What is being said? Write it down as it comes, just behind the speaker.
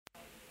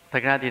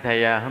Thật ra thì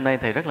thầy hôm nay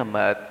thầy rất là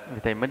mệt vì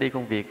thầy mới đi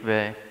công việc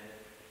về.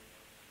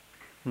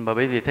 Mà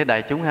bởi vì thấy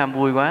đại chúng ham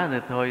vui quá thì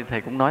thôi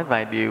thầy cũng nói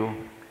vài điều.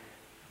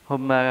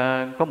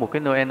 Có một cái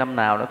Noel năm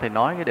nào đó thầy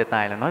nói cái đề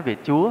tài là nói về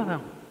Chúa phải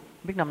không?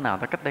 Biết năm nào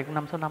ta, cách đây cũng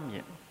 5-6 năm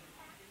vậy.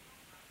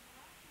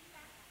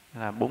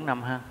 Là 4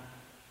 năm ha.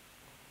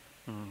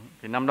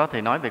 Thì năm đó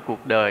thầy nói về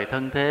cuộc đời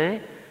thân thế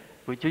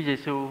của Chúa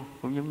Giêsu,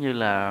 cũng giống như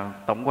là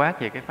tổng quát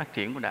về cái phát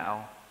triển của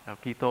đạo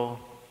Kitô.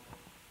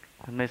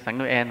 Hôm nay sẵn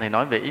Noel thầy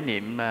nói về ý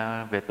niệm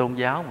về tôn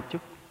giáo một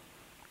chút.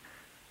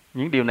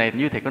 Những điều này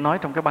như thầy có nói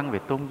trong cái băng về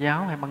tôn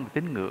giáo hay băng về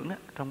tín ngưỡng đó,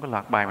 trong cái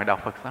loạt bài mà đạo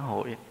Phật xã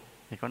hội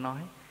thầy có nói.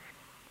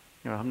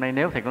 Nhưng mà hôm nay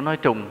nếu thầy có nói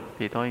trùng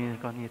thì thôi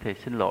coi như thầy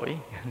xin lỗi.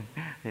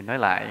 Thì nói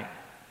lại,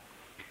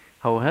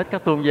 hầu hết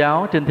các tôn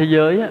giáo trên thế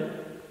giới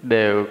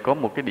đều có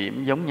một cái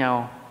điểm giống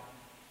nhau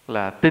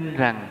là tin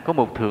rằng có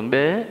một thượng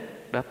đế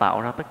đã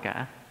tạo ra tất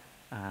cả.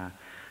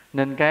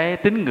 Nên cái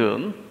tín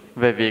ngưỡng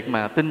về việc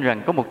mà tin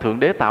rằng có một thượng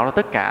đế tạo ra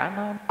tất cả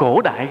nó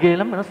cổ đại ghê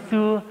lắm, mà nó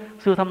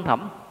xưa thâm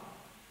thẳm.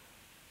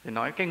 Thì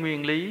nói cái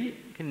nguyên lý,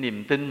 cái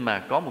niềm tin mà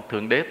có một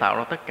thượng đế tạo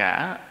ra tất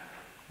cả,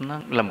 nó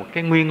là một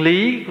cái nguyên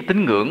lý của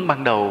tín ngưỡng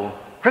ban đầu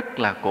rất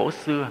là cổ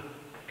xưa.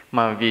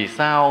 Mà vì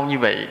sao như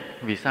vậy?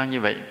 Vì sao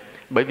như vậy?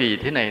 Bởi vì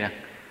thế này nè,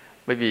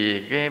 bởi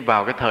vì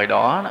vào cái thời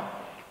đó,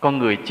 con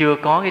người chưa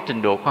có cái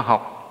trình độ khoa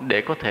học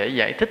để có thể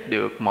giải thích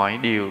được mọi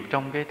điều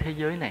trong cái thế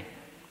giới này.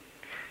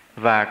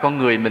 Và con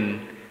người mình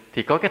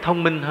thì có cái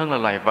thông minh hơn là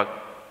loài vật,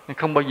 nên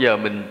không bao giờ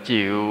mình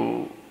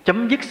chịu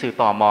chấm dứt sự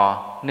tò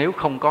mò nếu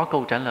không có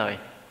câu trả lời.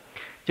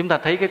 Chúng ta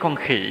thấy cái con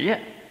khỉ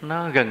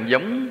nó gần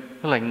giống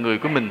cái loài người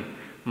của mình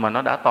mà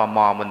nó đã tò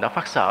mò, mình đã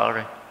phát sợ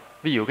rồi.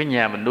 Ví dụ cái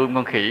nhà mình nuôi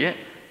con khỉ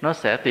nó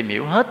sẽ tìm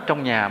hiểu hết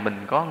trong nhà mình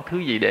có thứ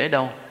gì để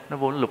đâu, nó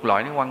vô nó lục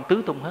lọi, nó quăng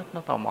tứ tung hết,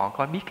 nó tò mò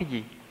coi biết cái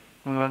gì,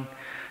 vân vân.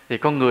 Thì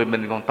con người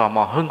mình còn tò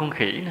mò hơn con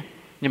khỉ nữa,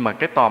 nhưng mà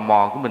cái tò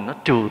mò của mình nó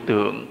trừu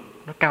tượng,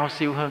 nó cao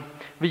siêu hơn.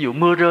 Ví dụ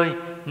mưa rơi,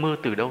 mưa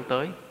từ đâu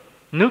tới?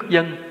 Nước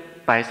dâng,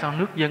 tại sao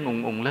nước dâng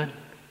ùn ùn lên?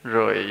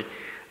 Rồi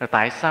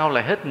tại sao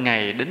lại hết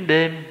ngày đến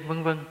đêm,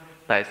 vân vân.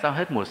 Tại sao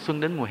hết mùa xuân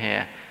đến mùa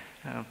hè?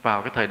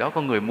 Vào cái thời đó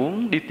con người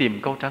muốn đi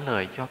tìm câu trả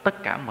lời cho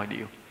tất cả mọi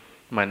điều.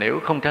 Mà nếu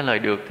không trả lời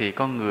được thì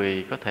con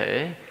người có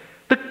thể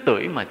tức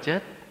tưởi mà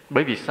chết.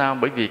 Bởi vì sao?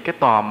 Bởi vì cái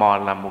tò mò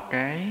là một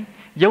cái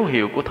dấu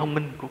hiệu của thông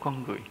minh của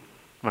con người.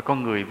 Và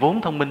con người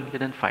vốn thông minh cho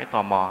nên phải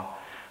tò mò.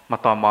 Mà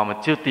tò mò mà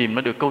chưa tìm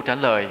nó được câu trả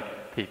lời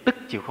thì tức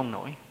chịu không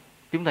nổi.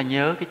 Chúng ta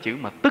nhớ cái chữ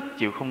mà tức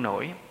chịu không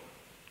nổi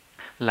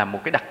là một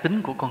cái đặc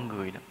tính của con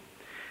người đó.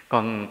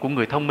 Còn của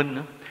người thông minh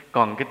nữa.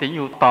 Còn cái tí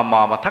dụ tò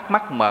mò mà thắc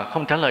mắc mà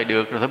không trả lời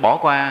được rồi phải bỏ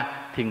qua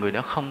thì người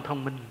đó không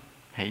thông minh.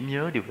 Hãy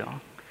nhớ điều đó.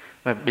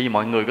 Và bây giờ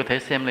mọi người có thể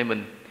xem lại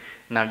mình.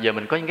 Nào giờ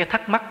mình có những cái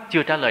thắc mắc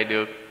chưa trả lời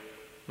được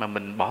mà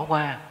mình bỏ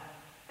qua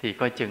thì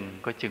coi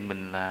chừng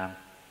mình là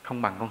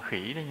không bằng con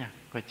khỉ đó nha,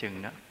 coi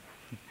chừng đó.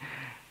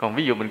 Còn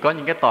ví dụ mình có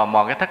những cái tò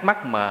mò, cái thắc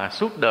mắc mà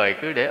suốt đời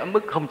cứ để ấm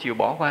ức không chịu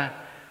bỏ qua,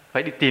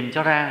 phải đi tìm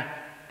cho ra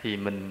thì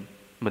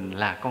mình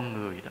là con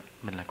người đó,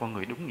 mình là con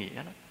người đúng nghĩa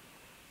đó.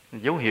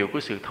 Dấu hiệu của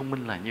sự thông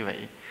minh là như vậy.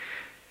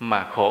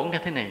 Mà khổ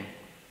cái thế này,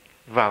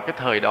 vào cái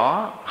thời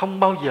đó không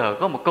bao giờ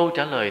có một câu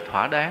trả lời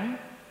thỏa đáng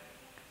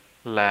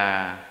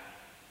là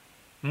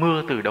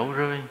mưa từ đâu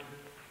rơi,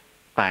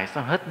 tại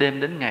sao hết đêm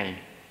đến ngày,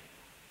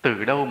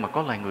 từ đâu mà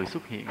có loài người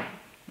xuất hiện.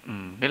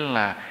 Nghĩa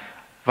là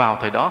vào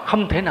thời đó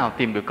không thể nào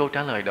tìm được câu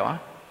trả lời đó.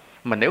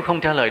 Mà nếu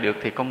không trả lời được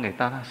thì con người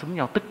ta súng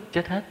nhau tức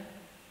chết hết.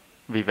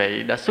 Vì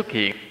vậy đã xuất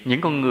hiện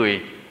những con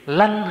người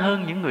lanh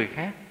hơn những người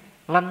khác,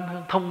 lanh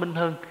hơn, thông minh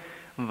hơn.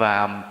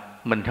 Và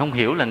mình không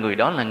hiểu là người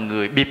đó là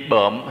người bịp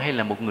bợm hay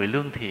là một người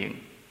lương thiện.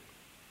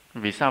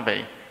 Vì sao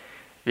vậy?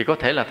 Vì có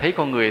thể là thấy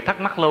con người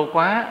thắc mắc lâu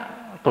quá,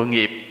 tội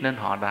nghiệp, nên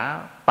họ đã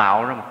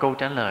tạo ra một câu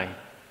trả lời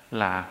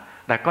là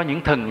đã có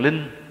những thần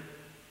linh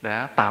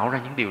đã tạo ra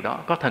những điều đó.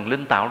 Có thần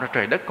linh tạo ra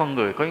trời đất con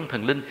người, có những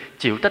thần linh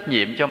chịu trách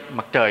nhiệm cho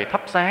mặt trời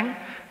thắp sáng,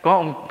 có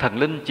ông thần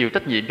linh chịu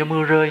trách nhiệm cho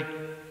mưa rơi.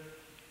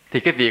 Thì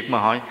cái việc mà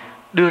họ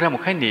đưa ra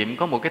một khái niệm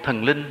có một cái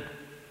thần linh,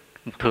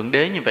 một thượng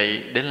đế như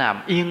vậy để làm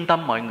yên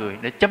tâm mọi người,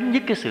 để chấm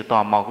dứt cái sự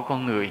tò mò của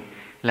con người,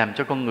 làm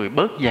cho con người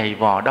bớt dày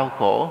vò đau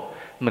khổ,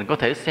 mình có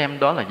thể xem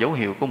đó là dấu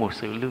hiệu của một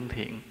sự lương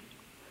thiện.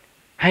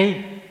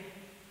 Hay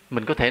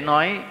mình có thể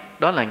nói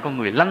đó là con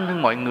người lanh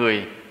hơn mọi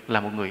người, là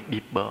một người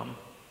bịp bợm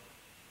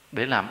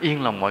để làm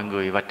yên lòng mọi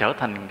người và trở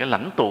thành cái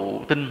lãnh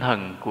tụ tinh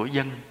thần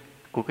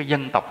của cái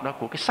dân tộc đó,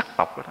 của cái sắc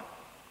tộc đó.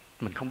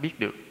 Mình không biết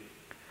được.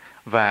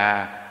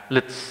 Và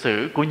lịch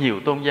sử của nhiều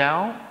tôn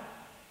giáo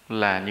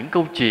là những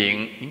câu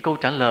chuyện, những câu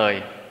trả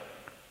lời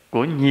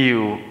của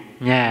nhiều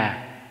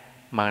nhà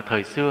mà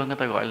thời xưa người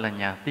ta gọi là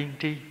nhà tiên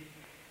tri,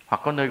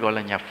 hoặc có nơi gọi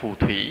là nhà phù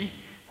thủy,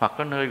 hoặc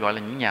có nơi gọi là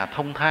những nhà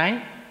thông thái,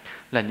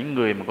 là những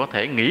người mà có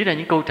thể nghĩ ra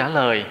những câu trả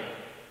lời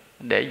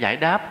để giải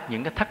đáp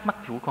những cái thắc mắc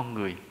của con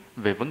người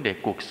về vấn đề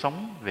cuộc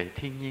sống, về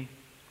thiên nhiên.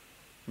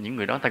 Những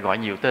người đó ta gọi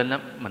nhiều tên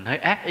lắm, mình hơi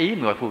ác ý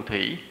mình gọi phù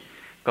thủy,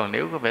 còn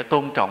nếu có vẻ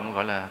tôn trọng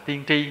gọi là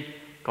tiên tri,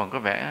 còn có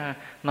vẻ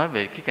nói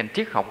về cái cạnh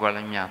triết học gọi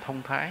là nhà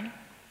thông thái.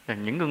 Là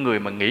những người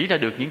mà nghĩ ra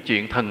được những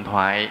chuyện thần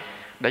thoại,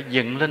 đã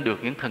dựng lên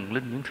được những thần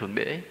linh, những thượng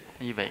đế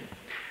như vậy.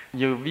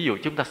 Như ví dụ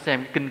chúng ta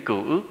xem kinh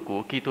Cựu Ước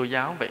của Kitô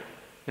giáo vậy.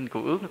 Kinh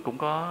Cựu Ước nó cũng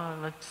có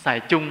nó xài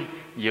chung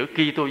giữa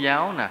Kitô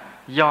giáo nè,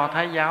 Do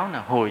Thái giáo nè,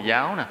 Hồi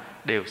giáo nè,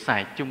 đều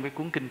xài chung cái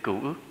cuốn kinh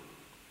Cựu Ước,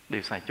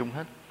 đều xài chung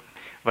hết.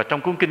 Và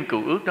trong cuốn kinh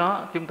Cựu Ước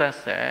đó chúng ta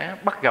sẽ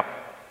bắt gặp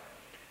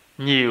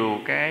nhiều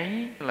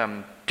cái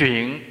làm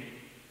truyện,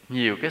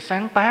 nhiều cái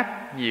sáng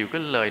tác, nhiều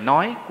cái lời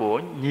nói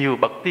của nhiều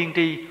bậc tiên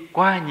tri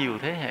qua nhiều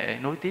thế hệ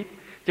nối tiếp,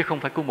 chứ không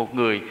phải của một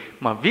người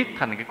mà viết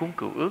thành cái cuốn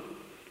Cựu Ước.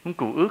 Cuốn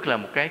Cựu Ước là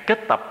một cái kết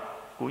tập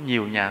của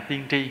nhiều nhà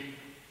tiên tri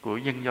của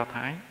dân Do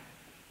Thái.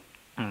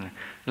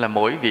 Là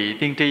mỗi vị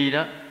tiên tri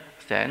đó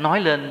sẽ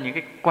nói lên những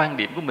cái quan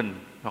điểm của mình,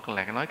 hoặc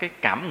là nói cái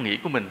cảm nghĩ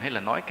của mình, hay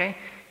là nói cái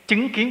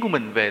chứng kiến của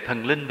mình về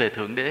thần linh, về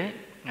Thượng Đế.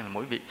 Là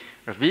mỗi vị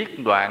rồi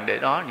viết đoạn để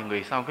đó, những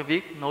người sau cái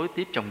viết nối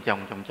tiếp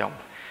chồng.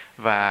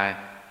 Và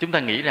chúng ta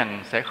nghĩ rằng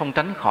sẽ không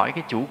tránh khỏi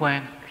cái chủ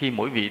quan khi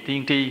mỗi vị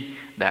tiên tri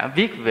đã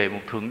viết về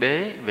một Thượng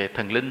Đế, về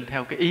thần linh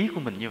theo cái ý của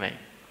mình như vậy.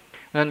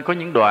 Nên có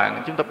những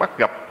đoạn chúng ta bắt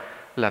gặp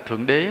là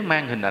Thượng Đế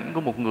mang hình ảnh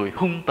của một người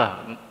hung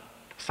tợn,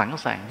 sẵn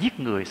sàng giết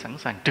người, sẵn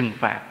sàng trừng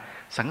phạt,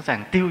 sẵn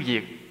sàng tiêu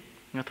diệt.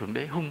 Thượng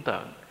Đế hung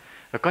tợn.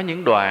 Và có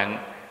những đoạn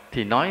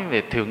thì nói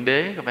về Thượng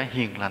Đế có vẻ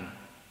hiền lành,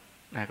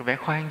 có vẻ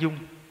khoan dung.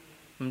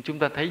 Chúng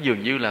ta thấy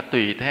dường như là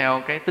tùy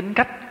theo cái tính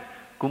cách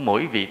của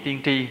mỗi vị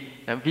tiên tri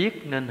đã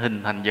viết nên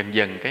hình thành dần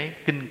dần cái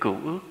kinh Cựu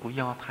Ước của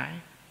Do Thái.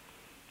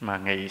 Mà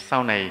ngày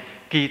sau này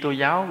Kitô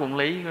giáo cũng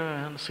lấy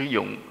sử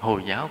dụng,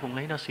 Hồi giáo cũng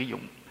lấy nó sử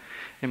dụng.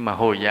 Nhưng mà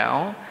Hồi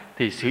giáo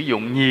thì sử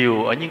dụng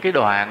nhiều ở những cái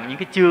đoạn, những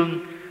cái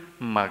chương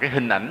mà cái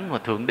hình ảnh mà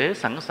Thượng Đế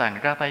sẵn sàng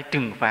ra tay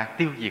trừng phạt,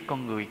 tiêu diệt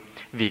con người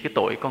vì cái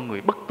tội con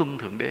người bất tuân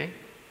Thượng Đế.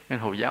 Nên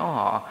Hồi giáo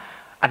họ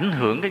ảnh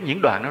hưởng cái những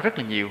đoạn đó rất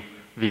là nhiều.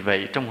 Vì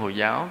vậy trong Hồi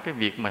giáo cái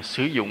việc mà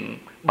sử dụng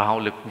bạo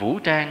lực vũ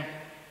trang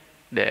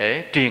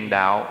để truyền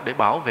đạo, để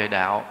bảo vệ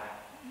đạo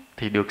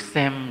thì được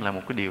xem là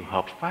một cái điều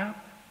hợp pháp.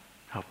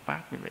 Hợp pháp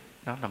như vậy.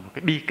 Đó là một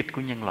cái bi kịch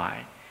của nhân loại.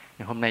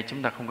 Nhưng hôm nay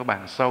chúng ta không có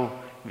bàn sâu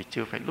vì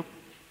chưa phải lúc.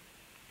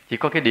 Chỉ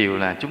có cái điều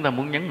là chúng ta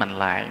muốn nhấn mạnh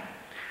lại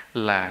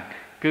là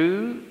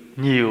cứ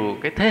nhiều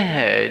cái thế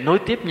hệ nối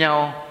tiếp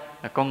nhau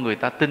là con người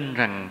ta tin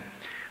rằng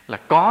là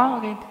có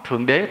cái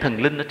Thượng Đế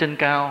thần linh ở trên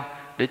cao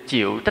để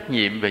chịu trách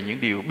nhiệm về những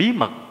điều bí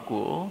mật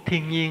của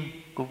thiên nhiên,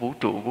 của vũ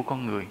trụ, của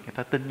con người. Người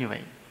ta tin như vậy.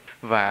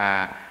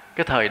 Và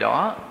cái thời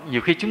đó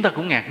nhiều khi chúng ta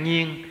cũng ngạc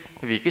nhiên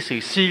vì cái sự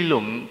suy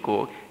luận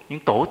của những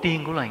tổ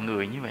tiên của loài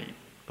người như vậy.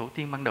 Tổ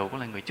tiên ban đầu của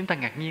loài người chúng ta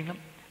ngạc nhiên lắm.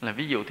 Là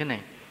ví dụ thế này.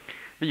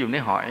 Ví dụ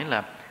nếu hỏi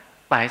là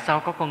tại sao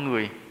có con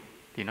người,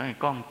 thì nói là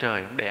có ông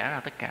trời đẻ ra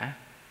tất cả.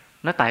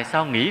 Nói tại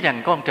sao nghĩ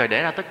rằng có ông trời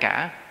đẻ ra tất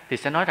cả, thì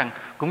sẽ nói rằng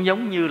cũng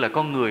giống như là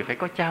con người phải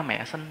có cha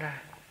mẹ sanh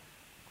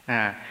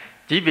ra.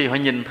 Chỉ vì họ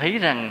nhìn thấy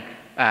rằng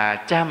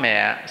cha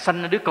mẹ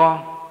sanh ra đứa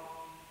con,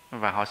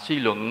 và họ suy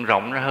luận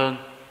rộng ra hơn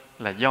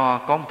là do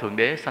có một Thượng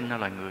Đế sanh ra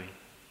loài người.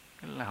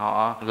 Là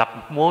họ lập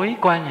một mối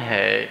quan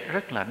hệ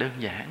rất là đơn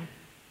giản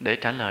để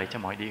trả lời cho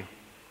mọi điều.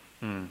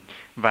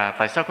 Và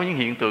tại sao có những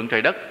hiện tượng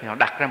trời đất thì họ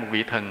đặt ra một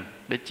vị thần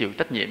để chịu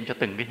trách nhiệm cho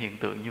từng cái hiện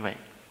tượng như vậy.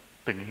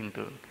 Từng cái hiện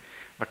tượng.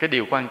 Và cái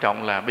điều quan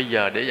trọng là bây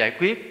giờ để giải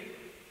quyết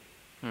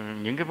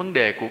những cái vấn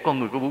đề của con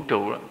người, của vũ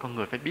trụ đó, con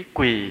người phải biết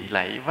quỳ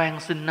lạy van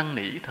xin năn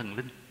nỉ thần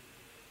linh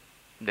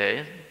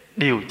để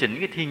điều chỉnh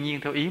cái thiên nhiên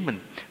theo ý mình.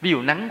 Ví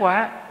dụ nắng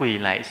quá, quỳ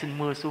lạy xin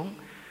mưa xuống.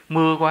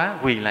 Mưa quá,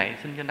 quỳ lạy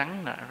xin cho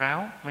nắng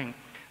ráo.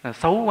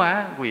 Xấu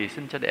quá, quỳ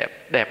xin cho đẹp.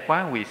 Đẹp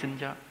quá, quỳ xin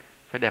cho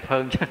phải đẹp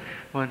hơn chứ.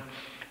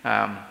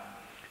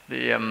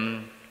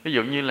 Ví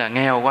dụ như là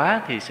nghèo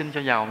quá thì xin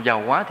cho giàu,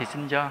 giàu quá thì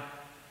xin cho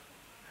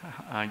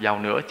giàu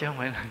nữa, chứ không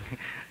phải là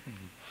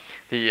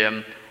thì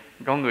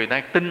con người ta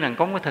tin rằng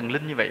có một thần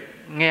linh như vậy,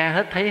 nghe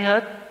hết, thấy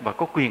hết và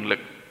có quyền lực.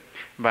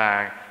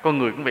 Và con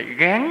người cũng vậy,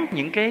 gán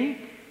những cái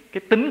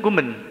tính của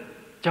mình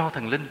cho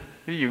thần linh.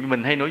 Ví dụ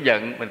mình hay nổi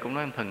giận, mình cũng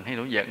nói ông thần hay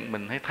nổi giận.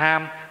 Mình hay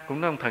tham,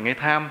 cũng nói ông thần hay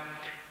tham.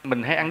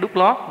 Mình hay ăn đút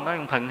lót, nói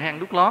ông thần hay ăn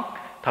đút lót.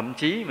 Thậm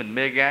chí mình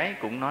mê gái,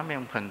 cũng nói mấy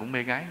ông thần cũng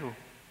mê gái luôn.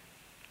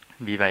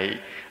 Vì vậy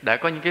đã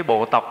có những cái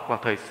bộ tộc vào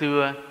thời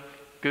xưa,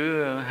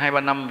 cứ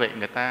 2-3 năm vậy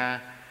người ta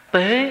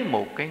tế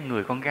một cái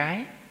người con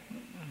gái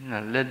là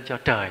lên cho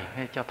trời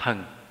hay cho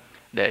thần,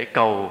 để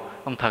cầu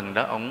ông thần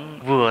đó ông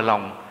vừa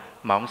lòng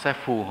mà ông sẽ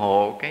phù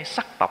hộ cái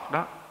sắc tộc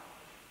đó,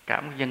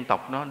 cả một dân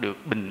tộc đó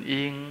được bình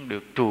yên,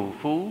 được trù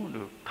phú,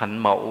 được thạnh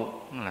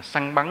mậu, là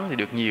săn bắn thì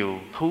được nhiều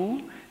thú,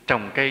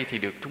 trồng cây thì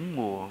được trúng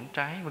mùa trúng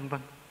trái, vân vân.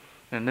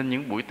 Nên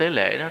những buổi tế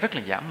lễ đó rất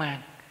là dã man.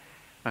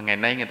 Và ngày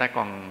nay người ta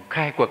còn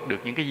khai quật được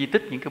những cái di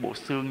tích, những cái bộ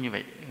xương như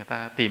vậy, người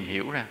ta tìm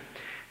hiểu ra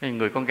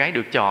người con gái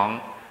được chọn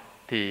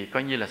thì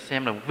coi như là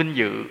xem là một vinh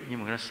dự, nhưng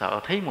mà người ta sợ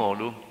thấy mồ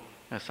luôn.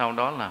 Rồi sau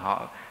đó là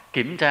họ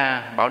kiểm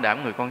tra, bảo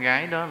đảm người con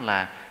gái đó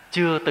là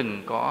chưa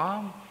từng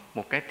có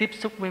một cái tiếp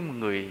xúc với một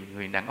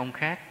người đàn ông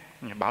khác,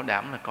 bảo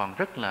đảm là còn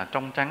rất là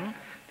trong trắng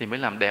thì mới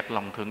làm đẹp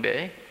lòng Thượng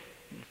Đế.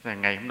 Và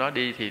ngày hôm đó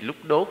đi thì lúc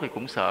đốt thì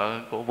cũng sợ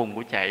cổ vùng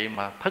cổ chạy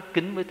mà thất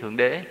kính với Thượng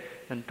Đế,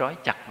 nên trói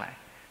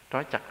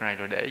chặt lại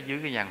rồi để dưới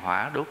cái giàn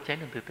hỏa đốt cháy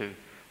lên từ từ.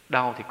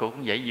 Đau thì cô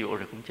cũng giãy dụa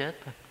rồi cũng chết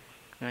thôi.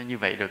 Như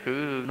vậy rồi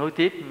cứ nối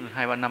tiếp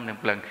 2-3 năm này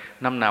một lần.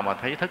 Năm nào mà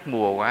thấy thất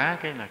mùa quá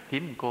cái là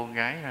kiếm một cô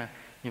gái ra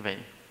như vậy.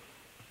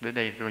 Đến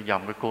đây rồi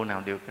dòm cái cô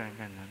nào được. Nói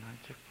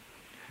trước.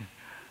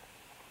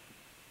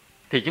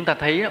 Thì chúng ta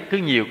thấy cứ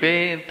nhiều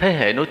cái thế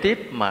hệ nối tiếp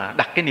mà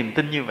đặt cái niềm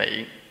tin như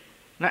vậy,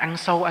 nó ăn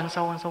sâu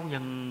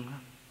dần.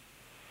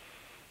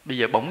 Bây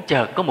giờ bỗng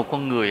chợt có một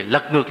con người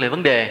lật ngược lại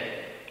vấn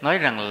đề, nói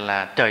rằng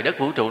là trời đất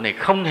vũ trụ này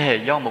không hề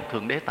do một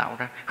thượng đế tạo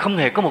ra, không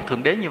hề có một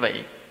thượng đế như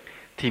vậy.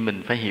 Thì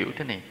mình phải hiểu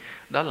thế này,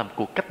 đó là một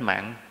cuộc cách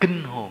mạng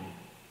kinh hồn,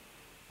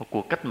 một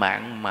cuộc cách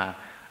mạng mà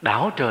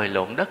đảo trời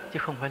lộn đất chứ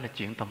không phải là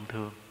chuyện tầm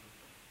thường.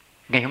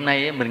 Ngày hôm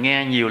nay mình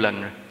nghe nhiều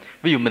lần rồi.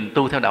 Ví dụ mình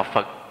tu theo đạo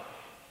Phật,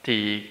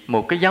 thì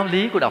một cái giáo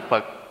lý của đạo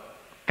Phật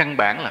căn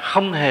bản là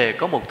không hề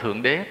có một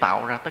thượng đế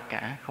tạo ra tất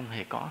cả, không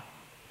hề có.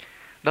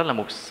 Đó là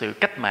một sự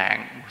cách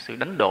mạng, một sự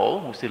đánh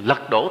đổ, một sự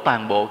lật đổ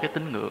toàn bộ cái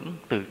tín ngưỡng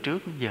từ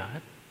trước đến giờ hết.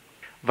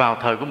 Vào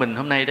thời của mình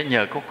hôm nay đã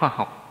nhờ có khoa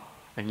học,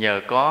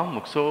 nhờ có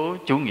một số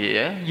chủ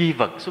nghĩa duy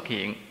vật xuất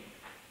hiện,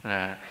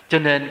 cho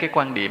nên cái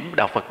quan điểm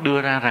đạo Phật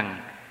đưa ra rằng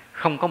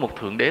không có một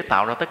thượng đế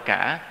tạo ra tất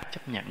cả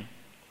chấp nhận.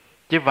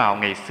 Chứ vào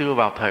ngày xưa,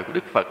 vào thời của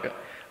Đức Phật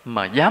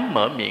mà dám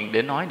mở miệng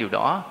để nói điều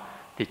đó,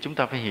 thì chúng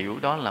ta phải hiểu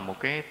đó là một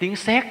cái tiếng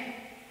sét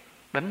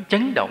đánh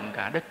chấn động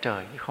cả đất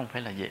trời, chứ không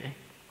phải là dễ.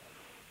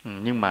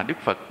 Nhưng mà Đức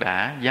Phật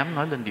đã dám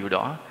nói lên điều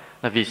đó.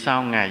 Là vì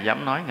sao Ngài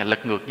dám nói, Ngài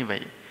lật ngược như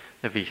vậy?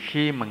 Là vì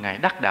khi mà Ngài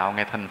đắc đạo,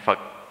 Ngài thành Phật,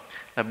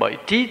 là bởi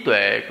trí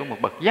tuệ của một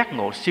bậc giác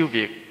ngộ siêu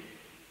việt.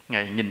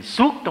 Ngài nhìn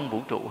suốt trong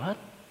vũ trụ hết,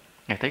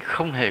 Ngài thấy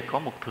không hề có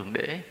một thượng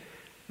đế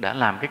đã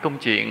làm cái công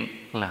chuyện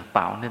là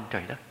tạo nên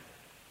trời đất,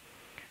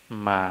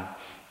 mà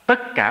tất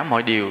cả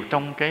mọi điều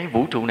trong cái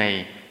vũ trụ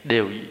này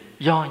đều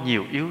do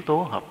nhiều yếu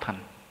tố hợp thành.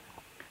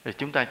 Rồi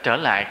chúng ta trở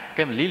lại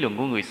cái lý luận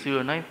của người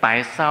xưa, nói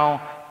tại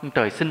sao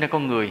trời sinh ra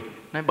con người?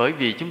 Nói bởi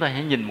vì chúng ta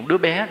hãy nhìn một đứa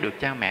bé được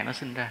cha mẹ nó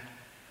sinh ra.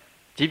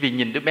 Chỉ vì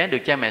nhìn đứa bé được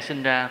cha mẹ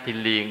sinh ra thì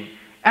liền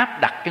áp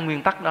đặt cái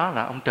nguyên tắc đó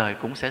là ông trời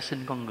cũng sẽ sinh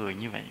con người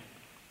như vậy.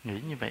 Nghĩ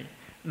như vậy,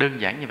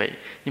 đơn giản như vậy.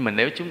 Nhưng mà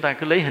nếu chúng ta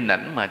cứ lấy hình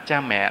ảnh mà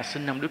cha mẹ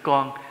sinh năm đứa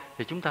con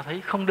thì chúng ta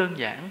thấy không đơn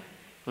giản.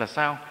 Là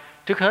sao?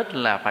 Trước hết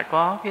là phải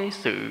có cái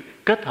sự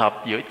kết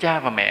hợp giữa cha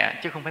và mẹ,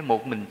 chứ không phải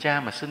một mình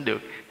cha mà sinh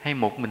được hay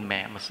một mình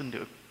mẹ mà sinh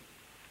được.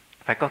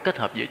 Phải có kết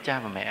hợp giữa cha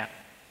và mẹ.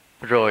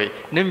 Rồi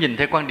nếu nhìn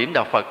theo quan điểm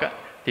đạo Phật á,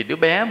 thì đứa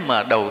bé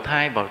mà đầu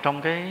thai vào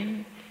trong cái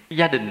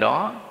gia đình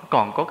đó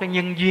còn có cái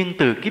nhân duyên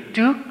từ kiếp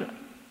trước,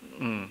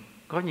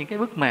 có những cái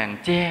bức màn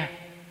che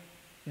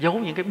giấu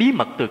những cái bí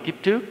mật từ kiếp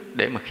trước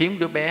để mà khiến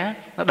đứa bé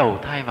nó đầu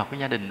thai vào cái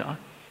gia đình đó.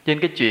 Trên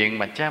cái chuyện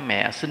mà cha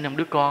mẹ sinh năm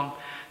đứa con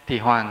thì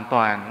hoàn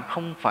toàn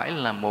không phải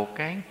là một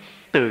cái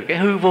từ cái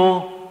hư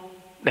vô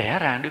đẻ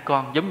ra đứa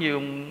con, giống như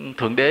ông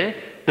Thượng Đế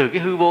từ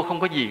cái hư vô không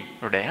có gì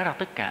rồi đẻ ra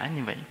tất cả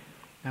như vậy.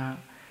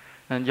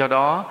 Do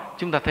đó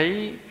chúng ta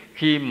thấy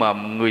khi mà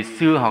người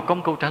xưa họ có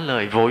một câu trả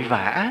lời vội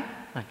vã,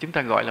 chúng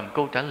ta gọi là một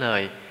câu trả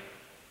lời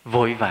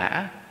vội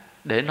vã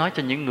để nói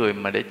cho những người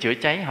mà để chữa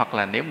cháy, hoặc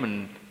là nếu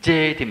mình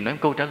chê thì mình nói một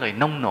câu trả lời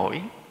nông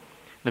nổi,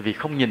 là vì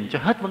không nhìn cho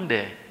hết vấn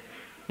đề.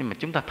 Nhưng mà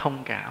chúng ta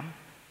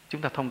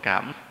thông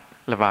cảm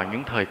là vào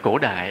những thời cổ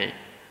đại,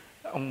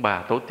 ông bà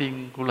tổ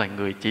tiên của loài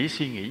người chỉ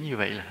suy nghĩ như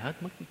vậy là hết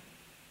mất.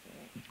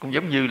 Cũng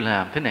giống như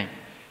là thế này,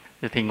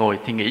 thì ngồi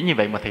thì nghĩ như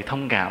vậy mà thầy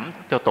thông cảm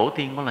cho tổ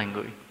tiên của loài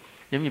người.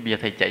 Giống như bây giờ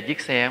thầy chạy chiếc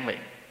xe vậy.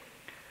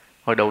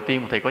 Hồi đầu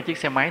tiên mà thầy có chiếc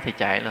xe máy thầy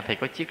chạy là thầy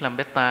có chiếc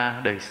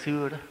Lambretta đời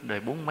xưa đó, đời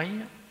 4 mấy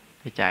đó.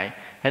 Thầy chạy,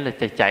 hay là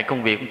thầy chạy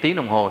công việc 1 tiếng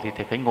đồng hồ thì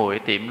thầy phải ngồi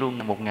ở tiệm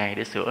luôn 1 ngày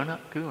để sửa nó,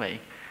 cứ vậy.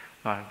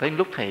 Và tới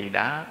lúc thầy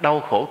đã đau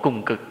khổ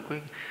cùng cực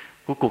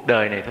của cuộc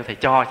đời này thôi, thầy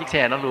cho chiếc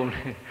xe đó luôn.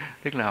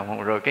 Tức là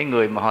rồi cái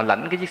người mà họ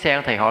lãnh cái chiếc xe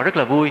của thầy họ rất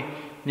là vui,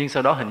 nhưng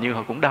sau đó hình như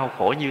họ cũng đau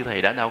khổ như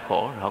thầy đã đau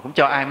khổ, rồi họ cũng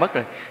cho ai mất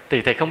rồi.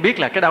 Thì thầy không biết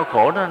là cái đau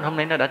khổ đó hôm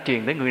nay nó đã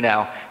truyền tới người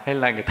nào, hay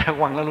là người ta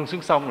quăng nó luôn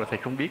xuống sông rồi thầy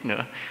không biết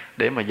nữa.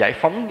 Để mà giải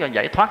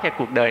thoát cái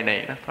cuộc đời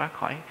này, nó thoát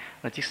khỏi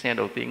là chiếc xe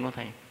đầu tiên của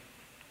thầy.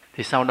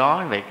 Thì sau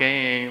đó vậy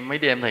cái mấy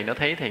đứa em thầy nó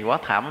thấy thầy quá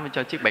thảm mới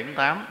cho chiếc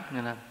 78,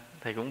 nên là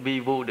thầy cũng vi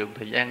vu được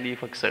thời gian đi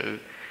Phật sự.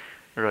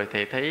 Rồi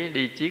thầy thấy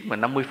đi chiếc mà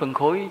 50 phân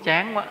khối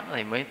chán quá,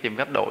 thầy mới tìm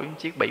cách đổi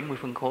chiếc 70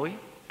 phân khối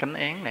cánh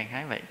én này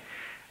khái vậy.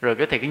 Rồi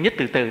cái thầy cứ nhích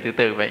từ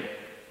từ vậy.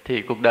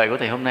 Thì cuộc đời của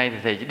thầy hôm nay thì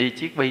thầy chỉ đi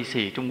chiếc bay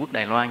xì Trung Quốc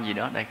Đài Loan gì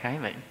đó đại khái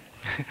vậy.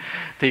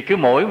 Thì cứ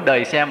mỗi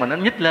đời xe mà nó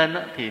nhích lên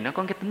đó, thì nó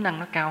có cái tính năng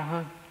nó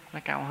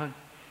cao hơn.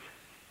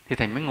 Thì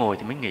thầy mới ngồi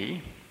thì mới nghĩ,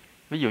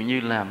 ví dụ như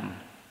là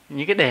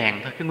những cái đèn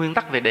thôi, cái nguyên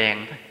tắc về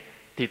đèn thôi,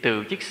 thì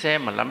từ chiếc xe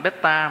mà làm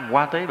Beta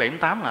qua tới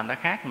 78 là đã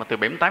khác, mà từ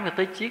 78 cho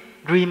tới chiếc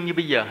Dream như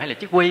bây giờ hay là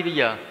chiếc Way bây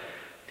giờ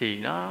thì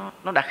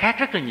nó đã khác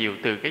rất là nhiều,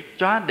 từ cái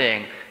chóa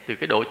đèn, từ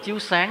cái độ chiếu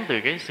sáng,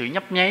 từ cái sự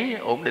nhấp nháy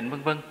ổn định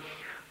vân vân.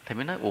 Thầy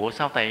mới nói ủa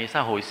sao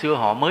hồi xưa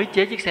họ mới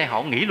chế chiếc xe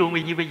họ nghĩ luôn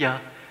y như bây giờ,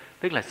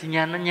 tức là xi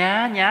nhan nó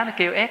nhá nó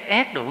kêu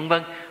ét đồ vân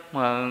vân,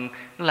 mà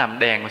nó làm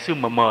đèn mà xưa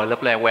mờ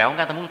lập lè quẹo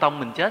người ta muốn tông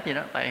mình chết vậy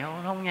đó, tại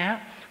không nhá.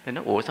 Thì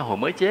nó ủa sao hồi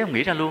mới chế không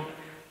nghĩ ra luôn.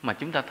 Mà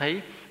chúng ta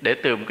thấy để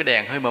từ một cái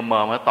đèn hơi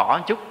mờ mà tỏ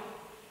một chút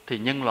thì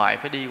nhân loại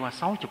phải đi qua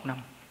 60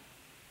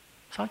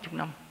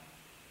 năm.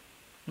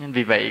 Nên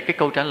vì vậy cái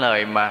câu trả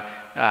lời mà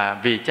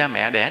vì cha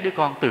mẹ đẻ đứa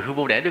con, từ hư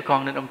vô đẻ đứa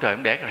con nên ông trời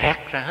cũng đẻ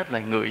rạc ra hết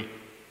loài người,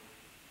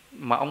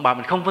 mà ông bà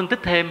mình không phân tích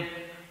thêm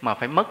mà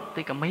phải mất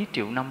tới cả mấy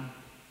triệu năm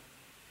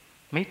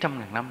mấy trăm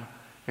ngàn năm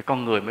thì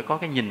con người mới có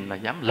cái nhìn là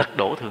dám lật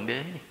đổ Thượng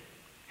Đế,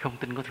 không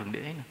tin có Thượng Đế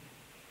nữa.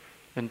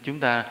 Nên chúng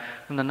ta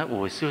nói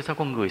ủa xưa sao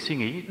con người suy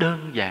nghĩ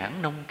đơn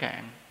giản nông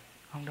cạn.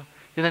 Không đâu.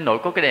 Cho nên nội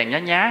có cái đèn nhá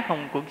nhá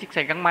không của chiếc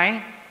xe gắn máy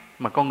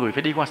mà con người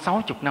phải đi qua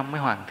 60 năm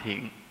mới hoàn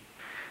thiện.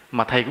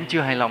 Mà thầy cũng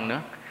chưa hài lòng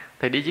nữa.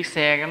 Thầy đi chiếc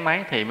xe gắn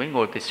máy thầy mới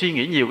ngồi thầy suy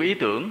nghĩ nhiều cái ý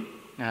tưởng.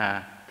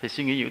 Thầy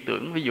suy nghĩ nhiều ý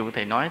tưởng. Ví dụ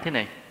thầy nói thế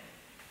này.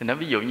 Thầy nói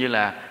ví dụ như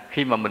là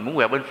khi mà mình muốn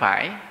quẹo bên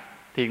phải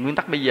thì nguyên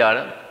tắc bây giờ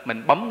đó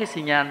mình bấm cái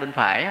xi nhan bên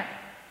phải á,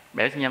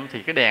 bẻ xi nhan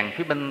thì cái đèn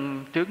phía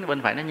bên trước nó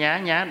bên phải nó nhá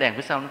nhá, đèn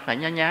phía sau nó phải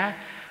nhá nhá.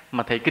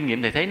 Mà thầy kinh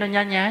nghiệm thầy thấy nó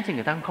nhá nhá chứ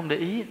người ta cũng không để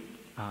ý,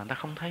 người ta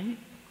không thấy.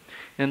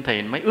 Nên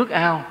thầy mới ước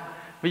ao.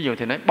 Ví dụ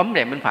thầy nói bấm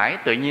đèn bên phải,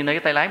 tự nhiên cái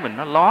tay lái mình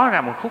nó ló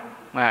ra một khúc,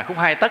 khúc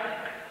 2 tấc,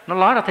 nó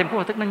ló ra thêm khúc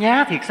 2 tấc, nó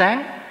nhá thiệt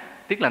sáng.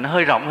 Tiếc là nó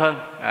hơi rộng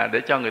hơn,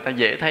 để cho người ta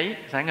dễ thấy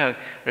sáng hơn.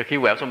 Rồi khi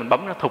quẹo xong mình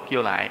bấm nó thụt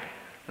vô lại.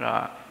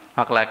 Rồi.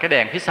 Hoặc là cái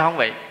đèn phía sau cũng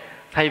vậy.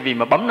 Thay vì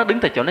mà bấm nó đứng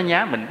tại chỗ nó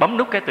nhá, mình bấm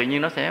nút cái tự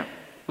nhiên nó sẽ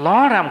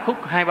ló ra một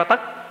khúc 2-3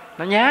 tấc,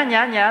 nó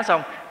nhá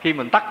xong khi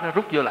mình tắt nó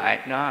rút vô lại.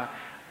 Đó.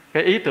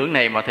 Cái ý tưởng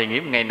này mà thầy nghĩ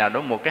một ngày nào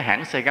đó một cái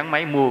hãng xe gắn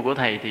máy mua của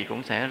thầy thì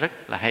cũng sẽ rất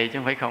là hay chứ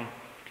không phải không.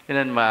 Cho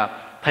nên mà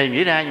thầy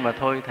nghĩ ra nhưng mà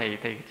thôi thầy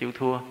chịu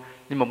thua.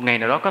 Nhưng một ngày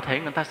nào đó có thể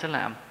người ta sẽ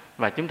làm.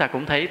 Và chúng ta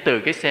cũng thấy từ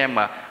cái xe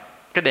mà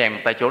cái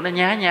đèn tại chỗ nó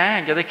nhá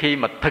nhá cho tới khi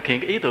mà thực hiện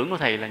cái ý tưởng của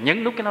thầy là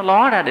nhấn nút cái nó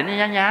ló ra để nó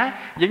nhá nhá.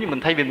 Giống như mình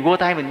thay vì mình quơ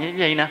tay mình như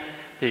vậy nè,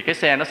 thì cái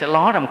xe nó sẽ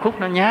ló ra một khúc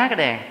nó nhá cái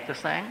đèn cho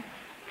sáng.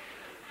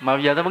 Mà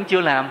bây giờ ta vẫn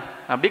chưa làm,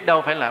 biết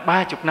đâu phải là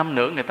 30 năm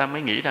nữa người ta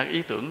mới nghĩ ra cái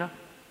ý tưởng đó.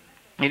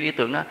 Ý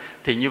tưởng đó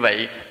thì như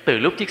vậy từ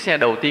lúc chiếc xe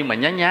đầu tiên mà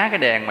nhá nhá cái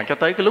đèn mà cho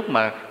tới cái lúc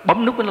mà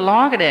bấm nút nó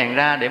ló cái đèn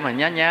ra để mà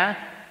nhá nhá,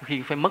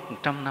 khi phải mất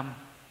 100 năm,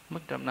 mất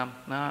 100 năm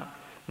đó.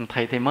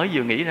 Thầy mới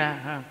vừa nghĩ ra,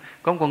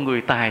 có một con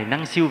người tài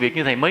năng siêu việt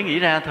như thầy mới nghĩ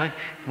ra thôi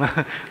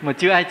mà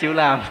chưa ai chịu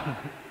làm.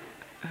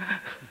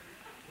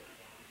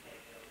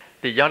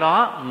 Thì do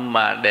đó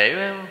mà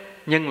để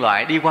nhân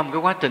loại đi qua một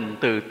cái quá trình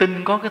từ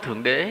tin có cái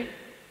Thượng Đế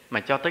mà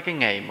cho tới cái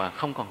ngày mà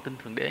không còn tin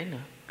Thượng Đế nữa,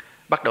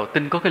 bắt đầu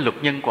tin có cái luật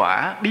nhân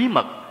quả bí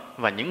mật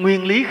và những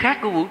nguyên lý khác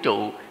của vũ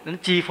trụ nó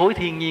chi phối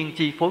thiên nhiên,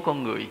 chi phối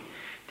con người,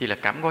 thì là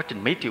cả quá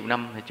trình mấy triệu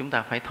năm thì chúng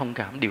ta phải thông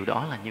cảm điều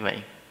đó là như vậy.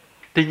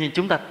 Tuy nhiên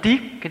chúng ta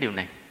tiếc cái điều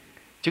này.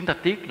 Chúng ta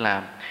tiếc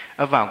là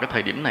ở vào cái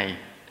thời điểm này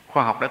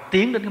khoa học đã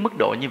tiến đến cái mức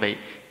độ như vậy,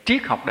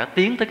 triết học đã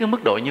tiến tới cái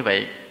mức độ như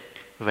vậy.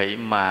 Vậy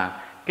mà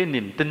cái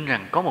niềm tin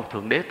rằng có một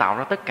Thượng Đế tạo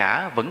ra tất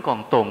cả vẫn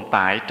còn tồn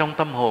tại trong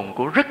tâm hồn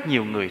của rất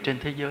nhiều người trên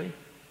thế giới.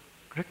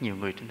 Rất nhiều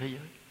người trên thế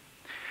giới.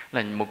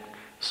 Là một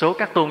số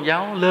các tôn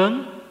giáo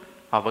lớn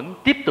họ vẫn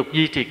tiếp tục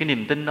duy trì cái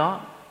niềm tin đó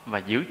và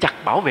giữ chặt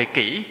bảo vệ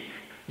kỹ,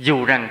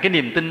 dù rằng cái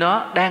niềm tin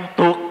đó đang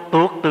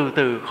tuột từ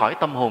từ khỏi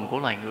tâm hồn của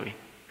loài người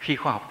khi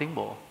khoa học tiến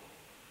bộ.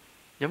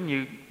 Giống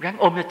như ráng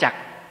ôm cho chặt,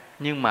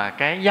 nhưng mà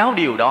cái giáo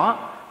điều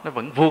đó nó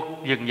vẫn vụt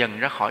dần dần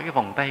ra khỏi cái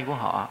vòng tay của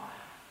họ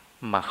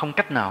mà không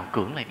cách nào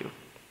cưỡng lại được.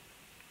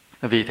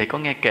 Vì thầy có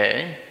nghe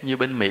kể như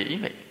bên Mỹ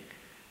vậy,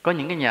 có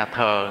những cái nhà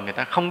thờ người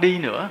ta không đi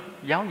nữa,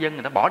 giáo dân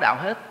người ta bỏ đạo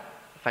hết,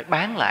 phải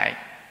bán lại.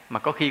 Mà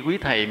có khi quý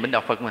thầy bên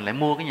đạo Phật mình lại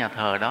mua cái nhà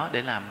thờ đó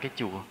để làm cái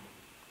chùa.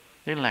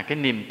 Tức là cái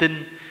niềm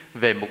tin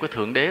về một cái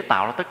Thượng Đế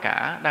tạo ra tất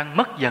cả đang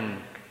mất dần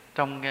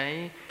trong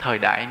cái thời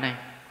đại này.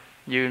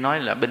 Như nói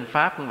là bên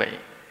Pháp cũng vậy.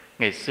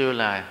 Ngày xưa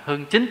là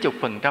hơn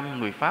 90%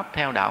 người Pháp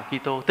theo đạo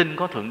Kitô tin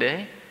có Thượng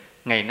Đế.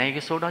 Ngày nay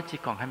cái số đó chỉ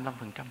còn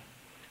 25%.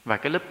 Và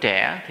cái lớp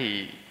trẻ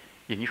thì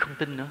dường như không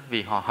tin nữa,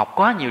 vì họ học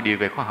quá nhiều điều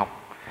về khoa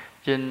học.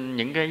 Trên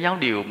những cái giáo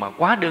điều mà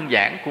quá đơn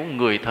giản của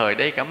người thời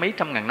đây cả mấy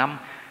trăm ngàn năm,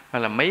 hoặc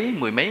là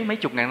mấy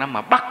chục ngàn năm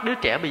mà bắt đứa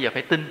trẻ bây giờ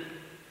phải tin,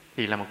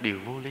 thì là một điều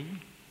vô lý.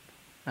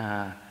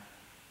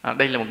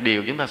 Đây là một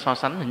điều chúng ta so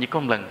sánh, hình như có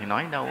một lần thì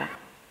nói đâu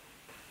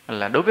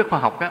là đối với khoa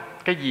học á,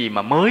 cái gì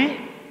mà mới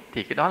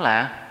thì cái đó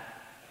là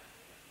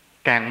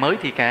càng mới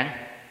thì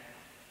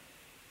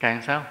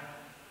càng sao?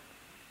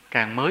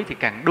 Càng mới thì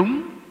càng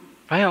đúng,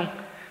 phải không?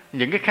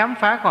 Những cái khám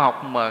phá khoa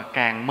học mà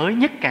càng mới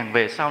nhất, càng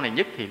về sau này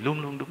nhất thì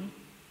luôn luôn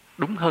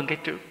đúng hơn cái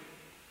trước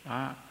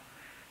đó.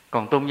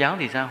 Còn tôn giáo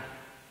thì sao?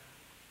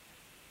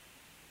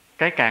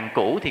 Cái càng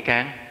cũ thì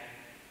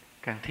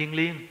càng thiêng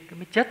liêng, cái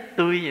mới chết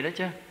tươi vậy đó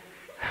chứ.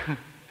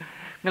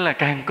 Nghĩa là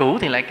càng cũ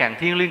thì lại càng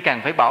thiêng liêng,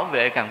 càng phải bảo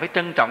vệ, càng phải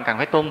trân trọng, càng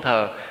phải tôn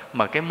thờ.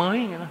 Mà cái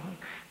mới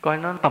coi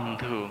nó tầm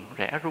thường,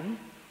 rẻ rúng.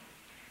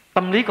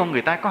 Tâm lý con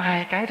người ta có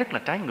hai cái rất là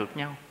trái ngược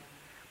nhau.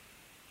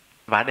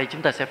 Và ở đây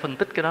chúng ta sẽ phân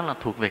tích cái đó là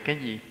thuộc về cái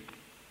gì.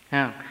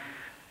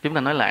 Chúng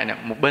ta nói lại nè,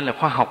 một bên là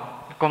khoa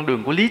học, con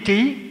đường của lý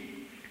trí,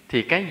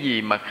 thì cái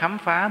gì mà khám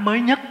phá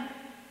mới nhất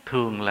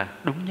thường là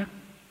đúng nhất,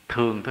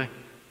 thường thôi,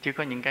 chứ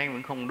có những cái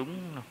vẫn không đúng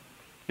đâu.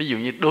 Ví dụ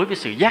như đối với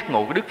sự giác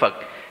ngộ của Đức Phật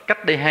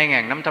cách đây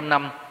 2.500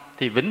 năm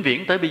thì vĩnh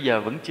viễn tới bây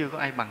giờ vẫn chưa có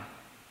ai bằng.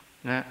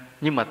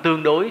 Nhưng mà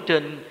tương đối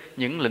trên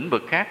những lĩnh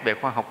vực khác về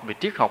khoa học, về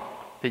triết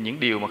học, thì những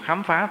điều mà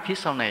khám phá phía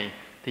sau này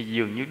thì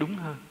dường như đúng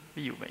hơn,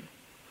 ví dụ vậy.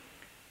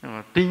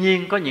 Tuy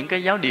nhiên có những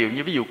cái giáo điều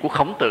như ví dụ của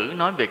Khổng Tử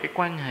nói về cái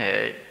quan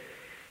hệ,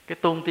 cái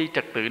tôn ti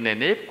trật tự nề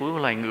nếp của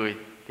loài người,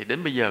 thì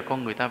đến bây giờ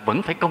con người ta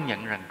vẫn phải công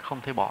nhận rằng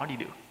không thể bỏ đi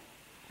được.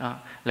 Đó,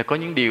 là có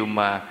những điều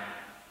mà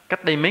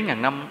cách đây mấy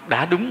ngàn năm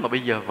đã đúng mà bây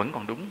giờ vẫn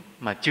còn đúng,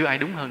 mà chưa ai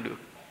đúng hơn được,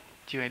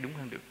 chưa ai đúng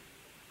hơn được.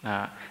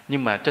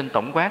 Nhưng mà trên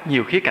tổng quát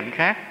nhiều khía cạnh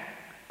khác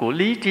của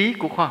lý trí,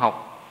 của khoa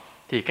học,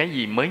 thì cái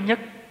gì mới nhất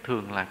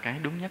thường là cái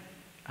đúng nhất.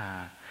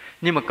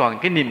 Nhưng mà còn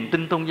cái niềm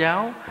tin tôn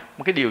giáo,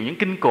 một cái điều những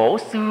kinh cổ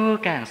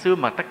càng xưa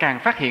mà ta càng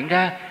phát hiện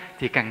ra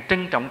thì càng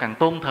trân trọng, càng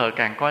tôn thờ,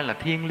 càng coi là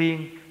thiêng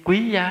liêng,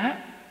 quý giá.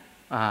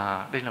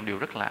 Đây là một điều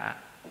rất lạ.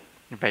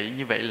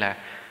 Như vậy là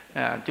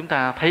chúng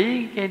ta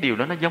thấy cái điều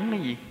đó nó giống cái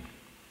gì?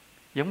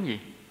 Giống gì?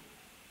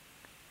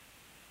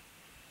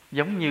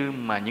 Giống như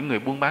mà những người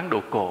buôn bán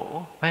đồ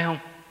cổ, phải không?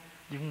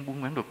 Giống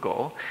buôn bán đồ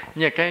cổ.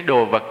 Nhưng cái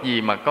đồ vật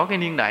gì mà có cái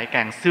niên đại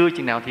càng xưa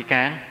chừng nào thì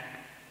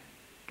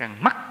càng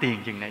mắc tiền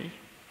chừng nấy,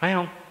 phải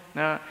không?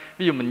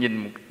 Ví dụ mình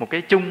nhìn một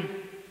cái chung,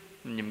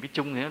 mình nhìn cái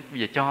chung này, bây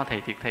giờ cho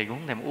thầy thiệt thầy cũng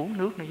không thèm uống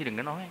nước nữa chứ đừng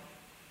có nói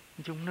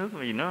chung nước,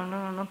 vì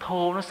nó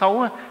thô, nó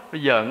xấu á.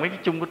 Bây giờ mấy cái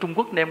chung của Trung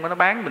Quốc đem qua nó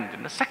bán mình thì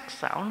nó sắc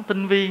sảo, nó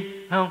tinh vi,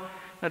 phải không?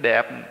 Nó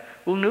đẹp,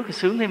 uống nước thì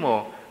sướng thấy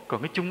mồ.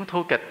 Còn cái chung nó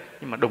thô kịch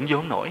nhưng mà đụng vô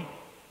không nổi.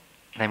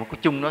 Này một cái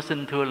chung nó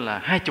xin thưa là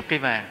 20 cây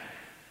vàng.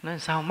 Nó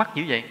sao mắc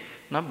dữ vậy?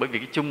 Nó bởi vì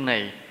cái chung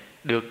này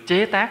được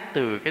chế tác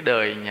từ cái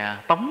đời nhà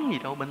Tống gì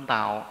đâu bên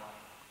Tàu.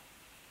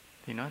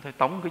 Thì nói thôi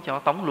Tống cứ cho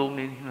Tống luôn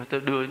đi.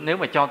 Tôi đưa, nếu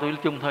mà cho tôi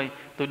chung thôi,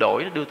 tôi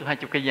đổi, đưa tôi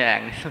 20 cây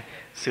vàng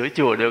sửa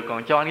chùa được,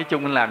 còn cho cái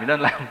chung anh làm gì đó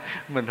làm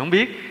mình không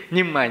biết.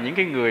 Nhưng mà những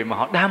cái người mà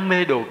họ đam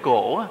mê đồ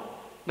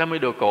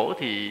cổ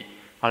thì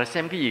họ lại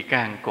xem cái gì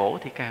càng cổ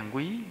thì càng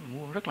quý,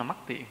 mua rất là mắc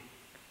tiền.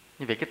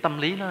 Như vậy cái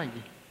tâm lý nó là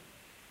gì?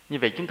 Như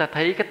vậy chúng ta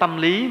thấy cái tâm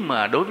lý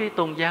mà đối với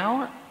tôn giáo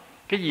đó,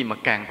 cái gì mà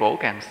càng cổ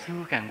càng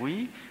xưa càng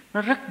quý,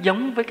 nó rất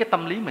giống với cái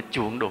tâm lý mà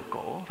chuộng đồ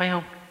cổ, phải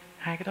không?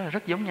 Hai cái đó là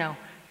rất giống nhau.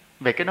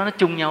 Vậy cái đó nó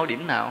chung nhau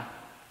điểm nào?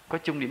 Có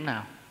chung điểm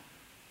nào?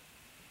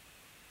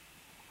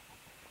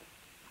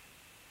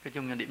 Có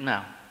chung nhau điểm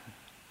nào?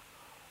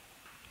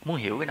 Muốn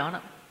hiểu cái đó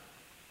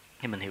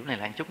thì mình hiểu này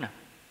lại một chút nè.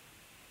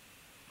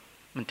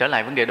 Mình trở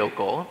lại vấn đề đồ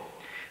cổ.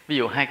 Ví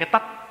dụ hai cái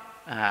tách,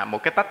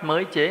 một cái tách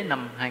mới chế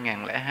năm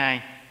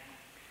 2002,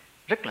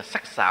 rất là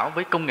sắc sảo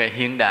với công nghệ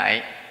hiện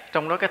đại.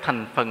 Trong đó cái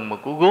thành phần mà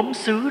của gốm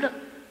sứ đó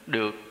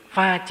được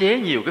pha chế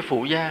nhiều cái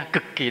phụ gia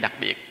cực kỳ đặc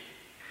biệt.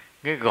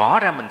 Cái gõ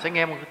ra mình sẽ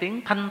nghe một cái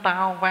tiếng thanh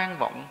tao vang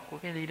vọng của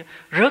cái ly đó,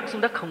 rớt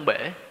xuống đất không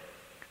bể.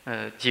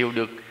 Chiều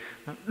được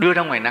đưa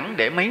ra ngoài nắng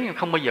để mấy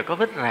không bao giờ có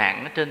vết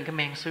rạn ở trên cái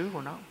men sứ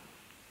của nó.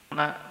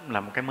 Nó là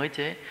một cái mới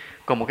chế.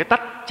 Còn một cái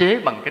tách chế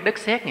bằng cái đất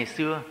sét ngày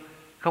xưa,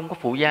 không có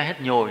phụ gia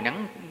hết, nhồi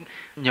nắng,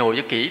 nhồi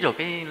cho kỹ rồi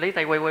cái lấy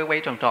tay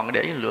quay tròn tròn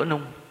để lửa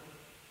nung.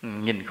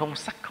 Nhìn không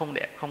sắc, không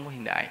đẹp, không có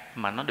hiện đại,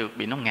 mà nó được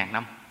bị nó ngàn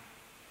năm.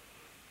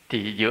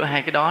 Thì giữa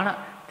hai cái đó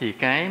thì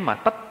cái mà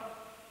tách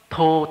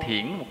thô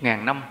thiển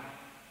 1000 năm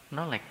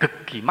nó lại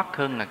cực kỳ mắc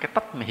hơn là cái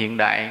tách mà hiện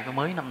đại có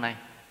mới năm nay.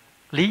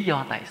 Lý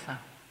do tại sao?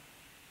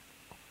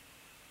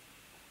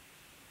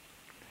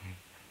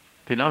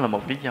 Thì đó là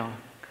một lý do.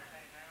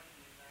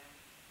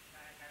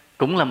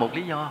 Cũng là một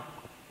lý do.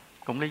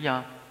 Cũng lý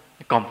do.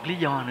 Còn một lý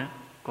do nữa.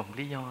 Còn một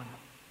lý do nữa.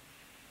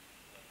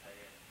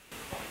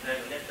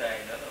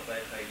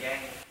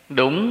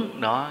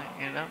 Đúng, đó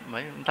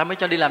người ta mới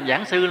cho đi làm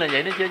giảng sư là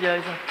vậy đó,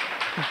 chơi thôi.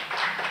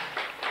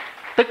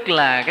 Tức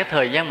là cái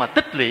thời gian mà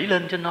tích lũy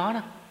lên trên nó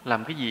đó,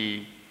 làm cái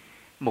gì,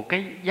 một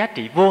cái giá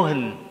trị vô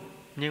hình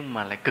nhưng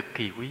mà lại cực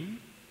kỳ quý.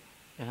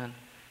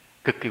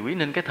 Cực kỳ quý,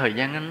 nên cái thời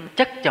gian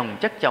nó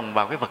chất chồng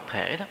vào cái vật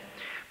thể đó.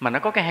 Mà nó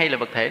có cái hay là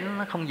vật thể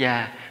nó không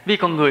già. Vì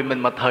con người mình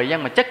mà thời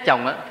gian mà chất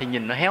chồng á, thì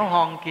nhìn nó héo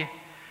hon kia,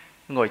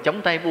 ngồi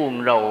chống tay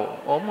buồn rầu,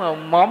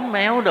 ốm móm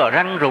méo, rồi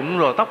răng rụng,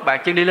 rồi tóc bạc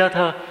chân đi lơ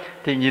thơ,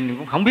 thì nhìn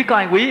cũng không biết có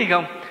ai quý hay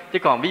không. Chứ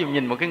còn ví dụ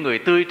nhìn một cái người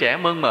tươi trẻ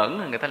mơn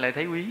mởn, người ta lại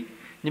thấy quý.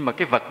 Nhưng mà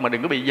cái vật mà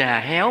đừng có bị già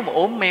héo mà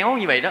ốm méo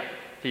như vậy đó,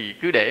 thì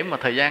cứ để mà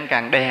thời gian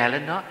càng đè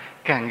lên nó,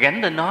 càng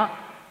gánh lên nó,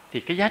 thì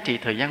cái giá trị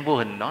thời gian vô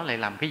hình đó lại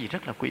làm cái gì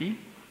rất là quý.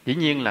 Dĩ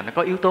nhiên là nó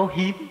có yếu tố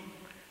hiếm,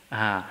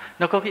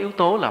 nó có cái yếu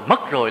tố là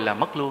mất rồi là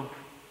mất luôn.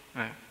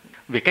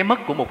 Vì cái mất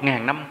của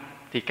 1000 năm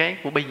thì cái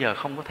của bây giờ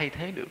không có thay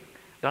thế được.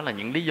 Đó là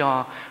những lý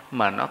do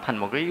mà nó thành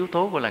một cái yếu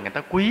tố gọi là người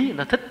ta quý, người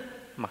ta thích,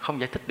 mà không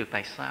giải thích được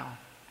tại sao.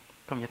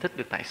 Không giải thích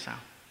được tại sao.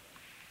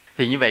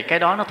 Thì như vậy cái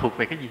đó nó thuộc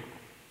về cái gì?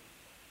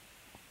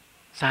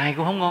 Xài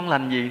cũng không ngon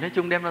lành gì, nói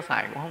chung đem ra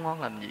xài cũng không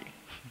ngon lành gì.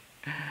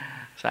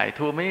 Xài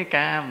thua mấy cái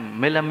ca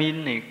melamine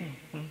này.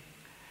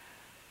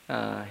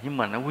 Nhưng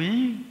mà nó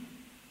quý.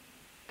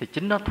 Thì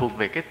chính nó thuộc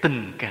về cái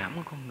tình cảm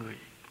của con người.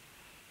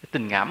 Cái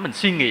tình cảm mình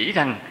suy nghĩ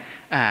rằng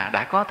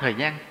đã có thời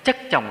gian chất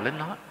chồng lên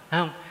nó, phải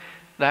không?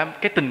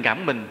 Cái tình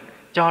cảm mình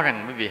cho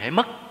rằng vì hãy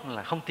mất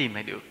là không tìm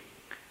lại được.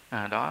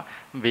 Đó,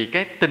 vì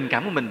cái tình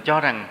cảm của mình cho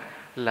rằng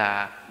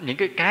là những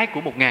cái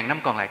của 1000 năm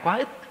còn lại quá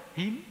ít,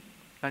 hiếm.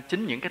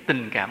 Chính những cái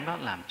tình cảm đó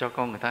làm cho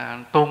con người ta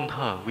tôn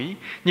thờ quý.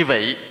 Như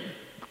vậy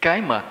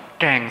cái mà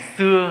càng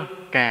xưa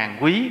càng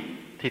quý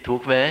thì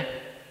thuộc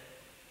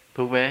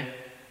về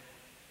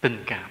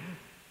tình cảm,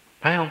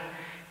 phải không?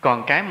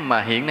 Còn cái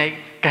mà hiện nay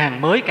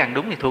càng mới càng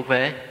đúng thì thuộc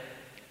về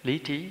lý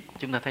trí.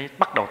 Chúng ta thấy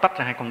bắt đầu tách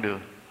ra hai con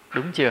đường,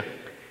 đúng chưa?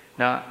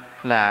 Đó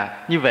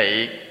là như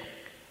vậy.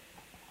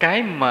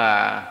 Cái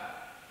mà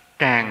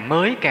càng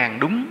mới càng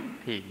đúng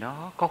thì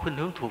nó có khuynh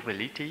hướng thuộc về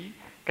lý trí.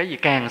 Cái gì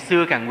càng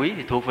xưa càng quý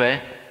thì thuộc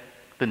về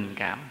tình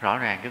cảm. Rõ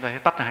ràng chúng ta phải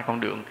tách ra hai con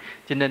đường.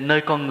 Cho nên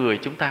nơi con người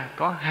chúng ta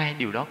có hai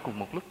điều đó cùng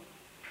một lúc.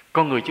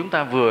 Con người chúng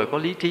ta vừa có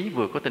lý trí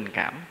vừa có tình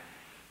cảm.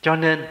 Cho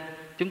nên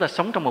chúng ta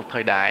sống trong một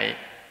thời đại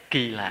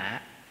kỳ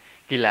lạ.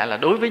 Kỳ lạ là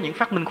đối với những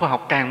phát minh khoa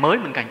học càng mới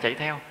mình càng chạy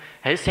theo.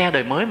 Hễ xe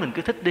đời mới mình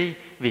cứ thích đi,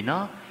 vì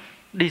nó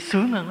đi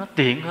sướng hơn, nó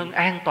tiện hơn,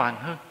 an toàn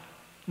hơn,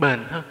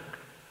 bền hơn.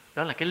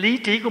 Đó là cái lý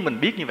trí của mình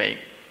biết như vậy.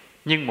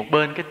 Nhưng một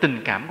bên cái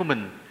tình cảm của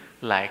mình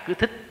lại cứ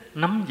thích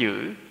nắm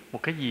giữ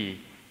một cái gì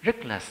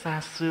rất là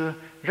xa xưa,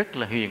 rất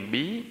là huyền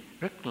bí,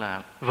 rất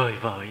là vời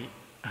vợi.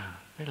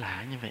 Cái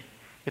lạ như vậy.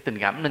 Cái tình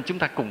cảm, nên chúng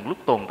ta cùng lúc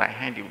tồn tại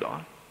hai điều đó.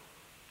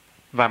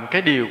 Và một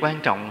cái điều quan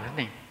trọng là thế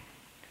này.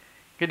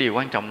 Cái điều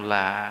quan trọng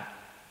là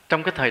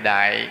trong cái thời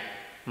đại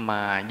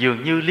mà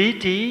dường như lý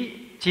trí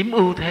chiếm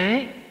ưu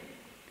thế,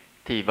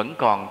 thì vẫn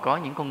còn có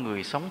những con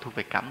người sống thuộc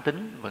về cảm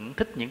tính, vẫn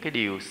thích những cái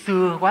điều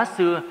xưa, quá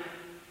xưa,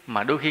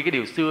 mà đôi khi cái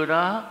điều xưa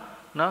đó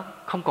nó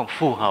không còn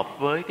phù hợp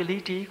với cái lý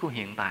trí của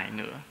hiện tại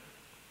nữa.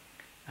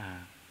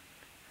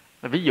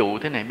 Ví dụ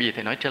thế này, bây giờ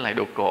thầy nói trở lại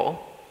đồ cổ.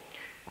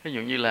 Ví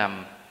dụ như là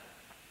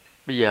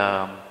bây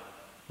giờ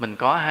mình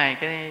có hai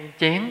cái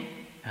chén,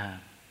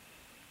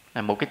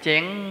 một cái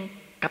chén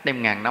cách đây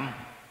 1000 năm,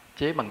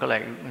 chế bằng cái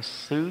loại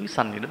sứ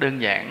sành thì nó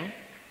đơn giản,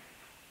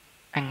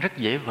 ăn rất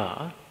dễ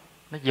vỡ,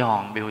 nó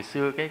giòn. Vì hồi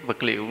xưa cái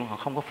vật liệu họ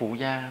không có phụ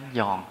gia, nó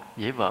giòn,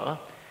 dễ vỡ,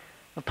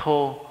 nó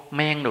thô,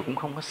 men rồi cũng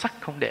không có sắc,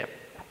 không đẹp.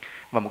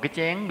 Và một cái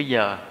chén bây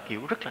giờ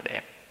kiểu rất là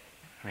đẹp.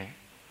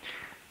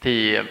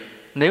 Thì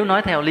nếu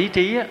nói theo lý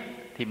trí á,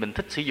 thì mình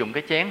thích sử dụng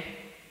cái chén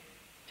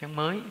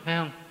mới, phải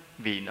không?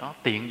 Vì nó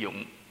tiện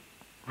dụng,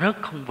 rớt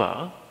không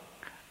vỡ,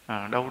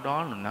 đâu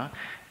đó là nó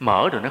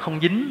mở rồi nó không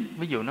dính,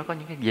 ví dụ nó có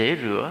những cái dễ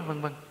rửa,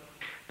 vân vân.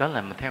 Đó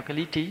là mình theo cái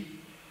lý trí.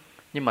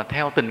 Nhưng mà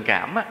theo tình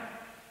cảm á,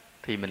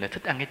 thì mình lại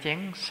thích ăn cái chén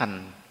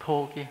sành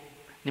thô kia.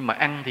 Nhưng mà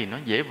ăn thì nó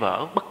dễ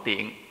vỡ, bất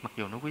tiện, mặc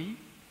dù nó quý.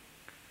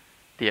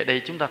 Thì ở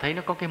đây chúng ta thấy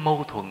nó có cái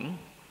mâu thuẫn.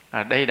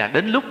 Đây là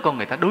đến lúc con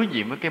người ta đối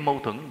diện với cái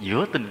mâu thuẫn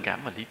giữa tình cảm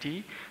và lý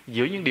trí,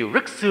 giữa những điều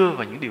rất xưa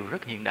và những điều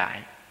rất hiện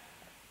đại.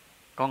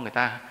 Con người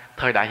ta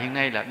thời đại hiện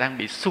nay là đang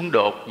bị xung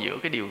đột giữa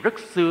cái điều rất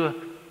xưa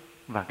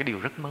và cái điều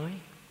rất mới.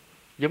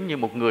 Giống như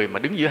một người mà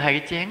đứng giữa hai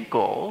cái chén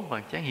cổ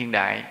và chén hiện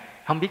đại,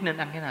 không biết nên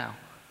ăn cái nào.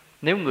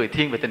 Nếu người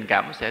thiên về tình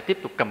cảm sẽ tiếp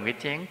tục cầm cái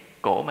chén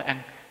cổ mà ăn,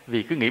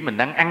 vì cứ nghĩ mình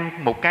đang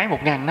ăn một cái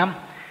 1000 năm,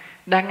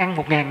 đang ăn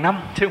 1000 năm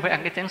chứ không phải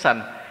ăn cái chén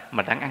sành,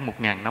 mà đang ăn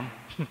 1000 năm.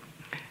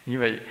 Như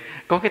vậy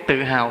có cái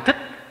tự hào thích,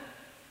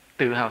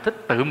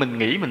 tự mình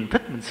nghĩ mình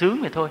thích, mình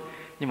sướng vậy thôi,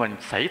 nhưng mà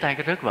xảy tay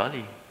cái rớt vỡ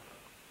liền.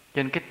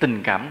 Cho nên cái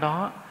tình cảm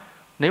đó,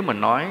 nếu mà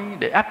nói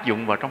để áp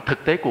dụng vào trong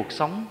thực tế cuộc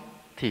sống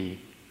thì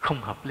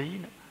không hợp lý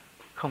nữa,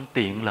 không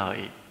tiện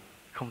lợi.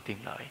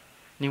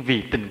 Nhưng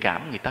vì tình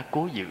cảm người ta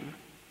cố giữ.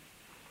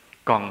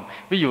 Còn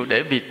ví dụ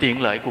để vì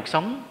tiện lợi cuộc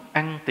sống,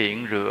 ăn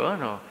tiện rửa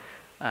rồi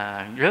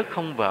rớt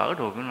không vỡ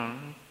rồi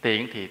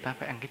tiện, thì ta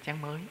phải ăn cái chén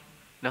mới.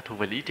 Đó thuộc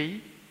về lý trí.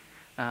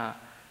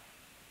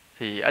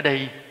 Thì ở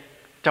đây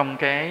trong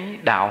cái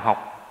đạo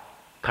học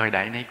thời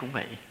đại này cũng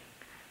vậy,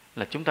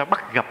 là chúng ta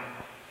bắt gặp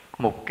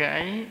một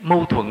cái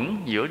mâu thuẫn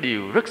giữa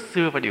điều rất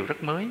xưa và điều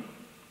rất mới.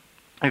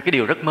 Cái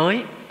điều rất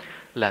mới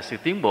là sự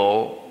tiến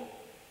bộ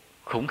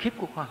khủng khiếp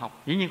của khoa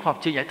học. Dĩ nhiên khoa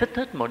học chưa giải thích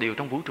hết mọi điều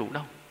trong vũ trụ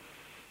đâu,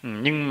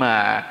 nhưng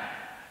mà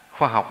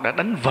khoa học đã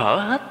đánh vỡ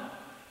hết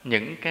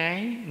những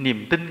cái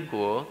niềm tin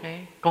của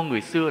cái con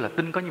người xưa, là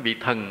tin có những vị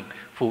thần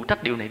phụ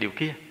trách điều này điều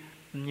kia.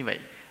 Như vậy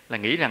là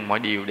nghĩ rằng mọi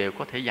điều đều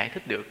có thể giải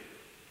thích được,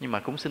 nhưng mà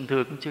cũng xin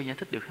thưa cũng chưa giải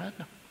thích được hết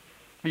đâu.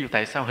 Ví dụ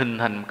tại sao hình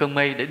thành cơn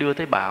mây để đưa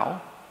tới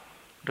bão,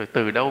 rồi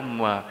từ đâu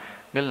mà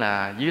nghĩa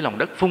là dưới lòng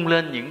đất phun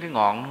lên những cái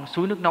ngọn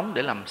suối nước nóng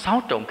để làm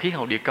xáo trộn khí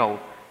hậu địa cầu.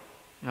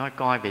 Nói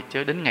coi về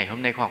chứ đến ngày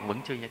hôm nay khoa học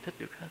vẫn chưa giải thích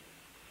được hết.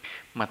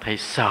 Mà thầy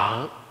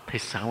sợ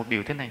một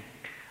điều thế này.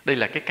 Đây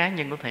là cái cá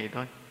nhân của thầy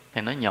thôi,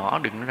 thầy nói nhỏ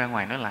đừng nói ra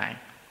ngoài nói lại.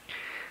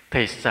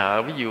 Thầy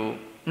sợ ví dụ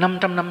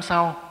 500 năm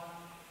sau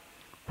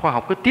khoa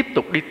học cứ tiếp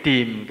tục đi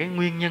tìm cái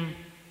nguyên nhân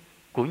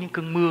của những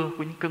cơn mưa,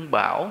 của những cơn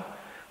bão,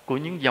 của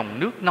những dòng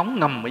nước nóng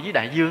ngầm ở dưới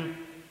đại dương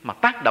mà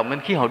tác động lên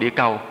khí hậu địa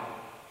cầu.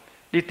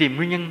 Đi tìm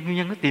nguyên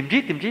nhân nó tìm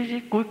riết,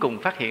 cuối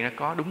cùng phát hiện ra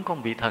có đúng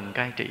con vị thần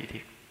cai trị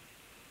thiệt,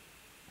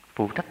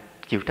 phụ trách,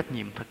 chịu trách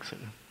nhiệm thật sự.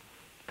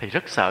 Thầy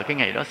rất sợ cái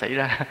ngày đó xảy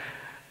ra,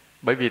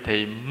 bởi vì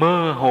thầy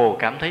mơ hồ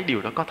cảm thấy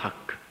điều đó có thật.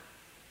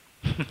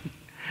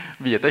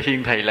 Bây giờ tới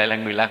phiên thầy lại là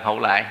người lạc hậu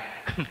lại.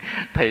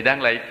 Thầy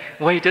đang lại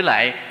quay trở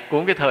lại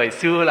của cái thời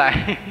xưa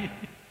lại.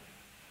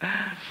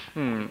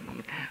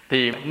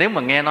 Thì nếu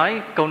mà nghe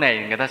nói câu này,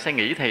 người ta sẽ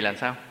nghĩ thầy là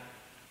sao?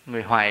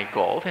 Người hoài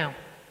cổ phải không?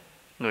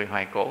 Người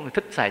hoài cổ, người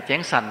thích xài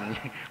chén sành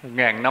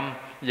 1000 năm,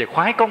 về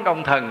khoái có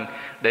ông thần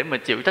để mà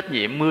chịu trách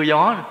nhiệm mưa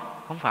gió.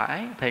 Không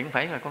phải, thầy không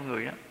phải là con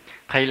người đó.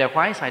 Thầy là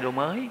khoái xài đồ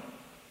mới,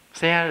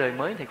 xe đời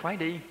mới thầy khoái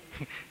đi,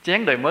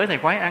 chén đời mới thầy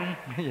khoái ăn,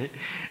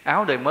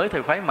 áo đời mới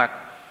thầy khoái mặc.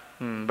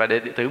 Và đệ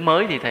tử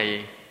mới thì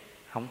thầy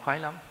không khoái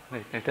lắm.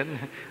 Thầy tính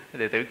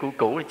đệ tử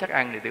cũ thì chắc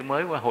ăn, đệ tử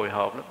mới qua hồi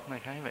hộp lắm,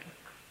 khái vậy.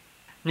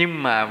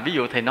 Nhưng mà ví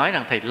dụ thầy nói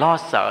rằng thầy lo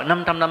sợ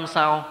 500 năm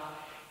sau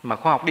Mà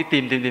khoa học đi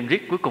tìm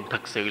riết, cuối cùng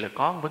thật sự là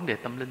có vấn đề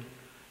tâm linh,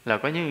 là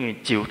có những người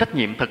chịu trách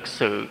nhiệm thật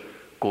sự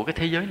của cái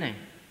thế giới này.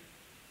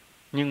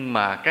 Nhưng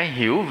mà cái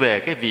hiểu về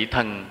cái vị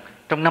thần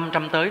trong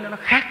 500 tới nó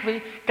khác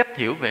với cách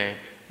hiểu về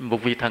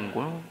một vị thần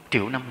của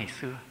triệu năm ngày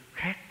xưa.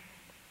 Khác.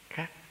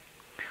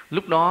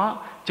 Lúc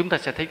đó chúng ta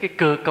sẽ thấy cái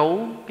cơ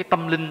cấu, cái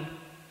tâm linh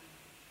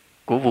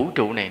của vũ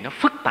trụ này nó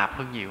phức tạp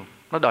hơn nhiều.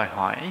 Nó đòi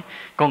hỏi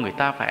con người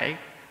ta phải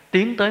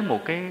tiến tới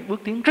một cái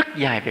bước tiến rất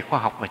dài về khoa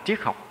học và triết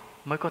học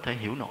mới có thể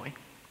hiểu nổi.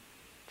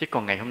 Chứ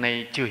còn ngày hôm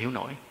nay chưa hiểu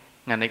nổi.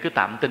 Ngày nay cứ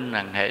tạm tin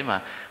rằng hễ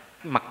mà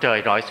mặt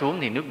trời rọi xuống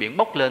thì nước biển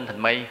bốc lên thành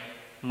mây,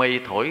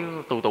 mây thổi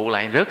tụ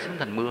lại rớt xuống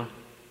thành mưa.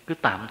 Cứ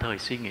tạm thời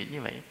suy nghĩ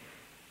như vậy.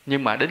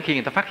 Nhưng mà đến khi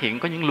người ta phát hiện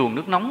có những luồng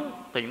nước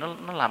nóng thì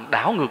nó làm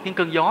đảo ngược những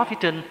cơn gió phía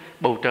trên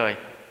bầu trời,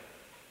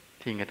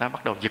 thì người ta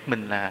bắt đầu giật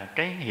mình là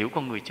cái hiểu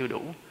con người chưa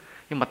đủ.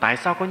 Nhưng mà tại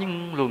sao có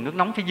những luồng nước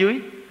nóng phía dưới?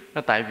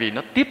 Là tại vì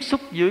nó tiếp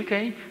xúc dưới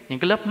những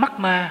cái lớp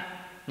magma,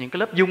 những cái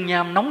lớp dung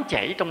nham nóng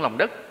chảy trong lòng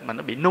đất mà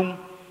nó bị nung,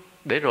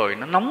 để rồi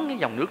nó nóng cái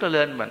dòng nước đó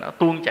lên và nó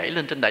tuôn chảy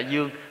lên trên đại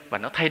dương và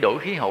nó thay đổi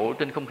khí hậu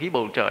trên không khí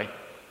bầu trời.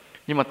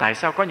 Nhưng mà tại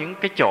sao có những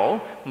cái chỗ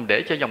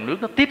để cho dòng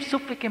nước nó tiếp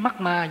xúc với cái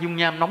magma dung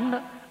nham nóng đó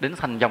để nó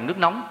thành dòng nước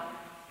nóng?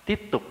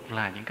 Tiếp tục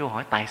là những câu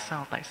hỏi tại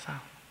sao?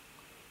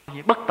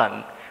 Bất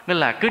tận. Nên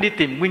là cứ đi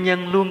tìm nguyên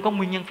nhân, luôn có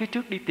nguyên nhân phía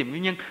trước. Đi tìm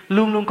nguyên nhân,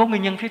 luôn luôn có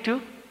nguyên nhân phía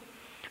trước.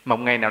 Một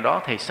ngày nào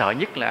đó thầy sợ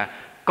nhất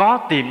là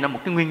có tìm ra một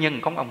cái nguyên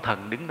nhân, có một ông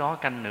thần đứng đó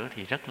canh nữa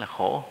thì rất là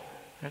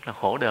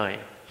khổ đời.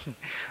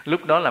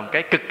 Lúc đó là một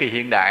cái cực kỳ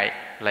hiện đại,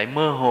 lại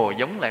mơ hồ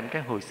giống lại một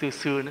cái hồi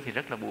xưa nữa thì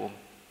rất là buồn.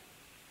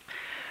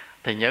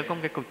 Thầy nhớ có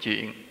một cái câu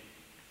chuyện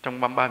trong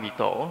 33 vị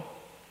tổ.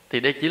 Thì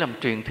đây chỉ là một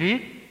truyền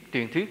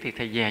thuyết thì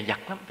thầy dè dặt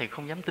lắm, thầy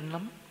không dám tin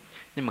lắm.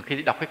 Nhưng mà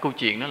khi đọc cái câu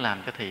chuyện nó làm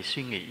cho thầy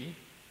suy nghĩ.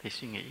 Thầy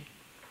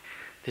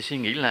suy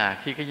nghĩ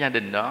là khi cái gia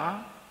đình đó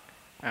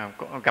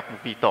gặp một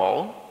vị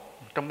tổ,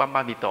 trong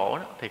 33 vị tổ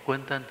đó, thầy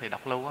quên tên, thầy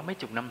đọc lâu quá, mấy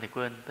chục năm thầy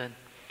quên tên.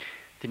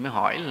 Thì mới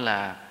hỏi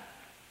là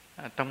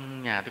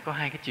trong nhà tôi có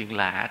hai cái chuyện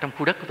lạ, trong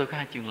khu đất của tôi có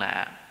hai chuyện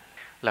lạ.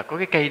 Là có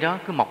cái cây đó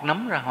cứ mọc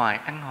nấm ra hoài,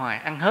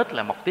 ăn hết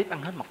là mọc tiếp,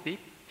 ăn hết mọc tiếp.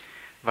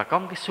 Và có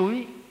một cái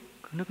suối,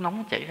 nước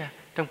nóng chảy ra.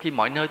 Trong khi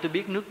mọi nơi tôi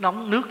biết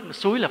nước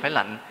suối là phải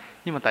lạnh.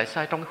 Nhưng mà tại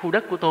sao trong cái khu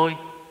đất của tôi,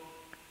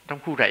 trong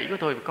khu rẫy của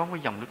tôi có một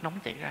dòng nước nóng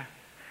chảy ra?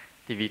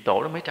 Thì vị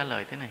tổ đó mới trả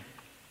lời thế này,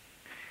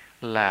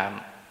 là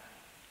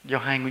do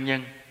hai nguyên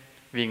nhân.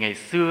 Vì ngày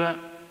xưa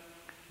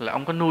là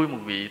ông có nuôi một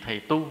vị thầy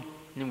tu,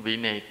 nhưng vị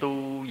này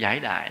tu giải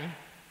đãi,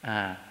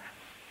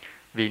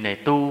 vị này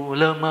tu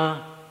lơ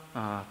mơ,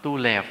 tu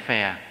lè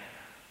phè,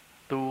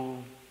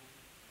 tu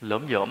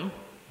lỡm dởm,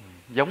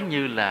 giống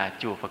như là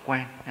chùa Phật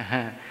Quang.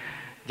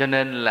 Cho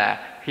nên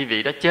là khi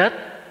vị đó chết,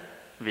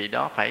 vị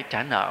đó phải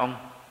trả nợ ông.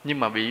 Nhưng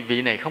mà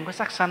vị này không có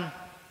sát sanh,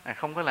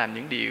 không có làm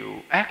những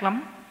điều ác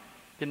lắm,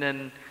 cho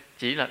nên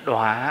chỉ là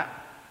đọa,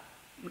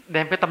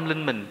 đem cái tâm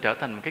linh mình trở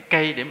thành một cái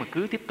cây để mà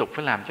cứ tiếp tục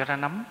phải làm cho ra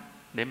nấm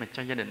để mà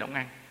cho gia đình ông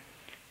ăn.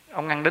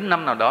 Ông ăn đến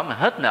năm nào đó mà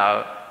hết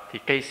nợ thì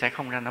cây sẽ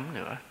không ra nấm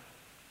nữa.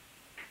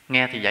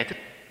 Nghe thì giải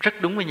thích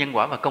rất đúng với nhân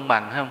quả và công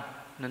bằng, không?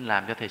 Nên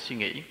làm cho thầy suy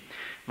nghĩ.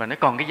 Và nó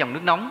còn cái dòng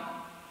nước nóng,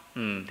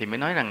 thì mới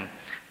nói rằng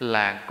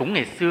là cũng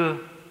ngày xưa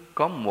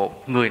có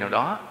một người nào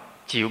đó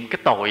chịu một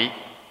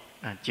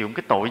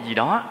cái tội gì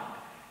đó,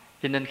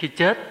 cho nên khi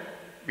chết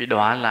bị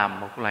đọa làm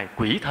một loài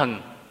quỷ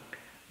thần,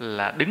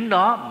 là đứng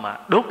đó mà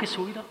đốt cái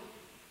suối đó,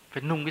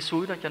 phải nung cái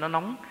suối đó cho nó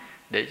nóng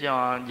để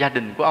cho gia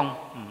đình của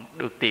ông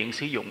được tiện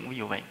sử dụng, ví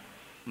dụ vậy.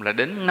 Là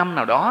đến năm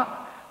nào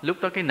đó, lúc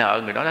đó cái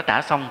nợ người đó đã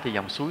trả xong thì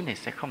dòng suối này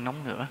sẽ không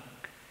nóng nữa.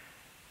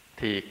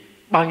 Thì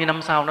bao nhiêu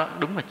năm sau đó,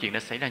 đúng là chuyện đã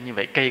xảy ra như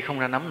vậy, cây không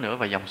ra nấm nữa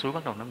và dòng suối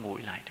bắt đầu nó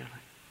nguội lại trở lại.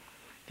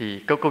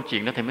 Thì câu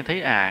chuyện đó thầy mới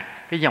thấy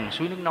cái dòng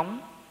suối nước nóng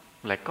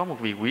lại có một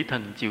vị quỷ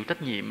thần chịu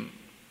trách nhiệm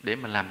để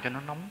mà làm cho nó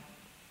nóng.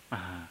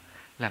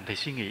 Làm thầy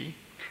suy nghĩ.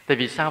 Tại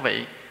vì sao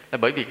vậy? Là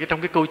bởi vì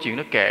trong cái câu chuyện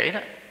nó kể đó,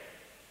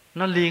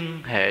 nó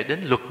liên hệ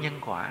đến luật nhân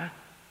quả,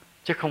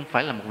 chứ không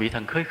phải là một vị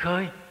thần khơi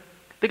khơi.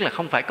 Tức là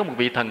không phải có một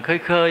vị thần khơi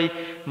khơi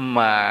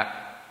mà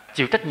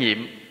chịu trách nhiệm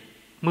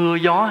mưa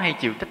gió hay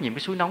chịu trách nhiệm cái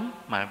suối nóng,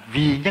 mà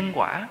vì nhân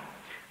quả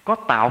có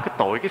tạo cái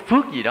tội, cái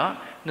phước gì đó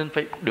nên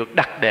phải được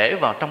đặt để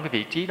vào trong cái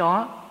vị trí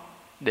đó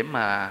để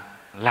mà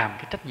làm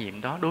cái trách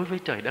nhiệm đó đối với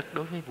trời đất,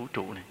 đối với vũ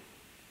trụ này,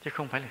 chứ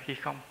không phải là khi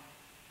không.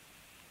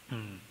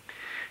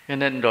 Cho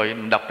nên rồi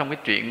mình đọc trong cái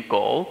truyện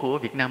cổ của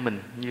Việt Nam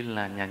mình, như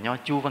là nhà nho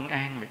Chu Văn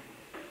An vậy.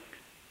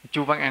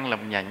 Chu Văn An là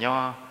một nhà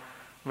nho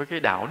với cái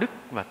đạo đức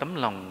và tấm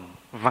lòng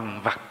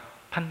vằn vặt,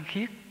 thanh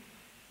khiết,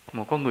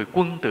 một con người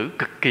quân tử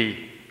cực kỳ.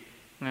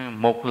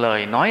 Một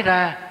lời nói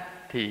ra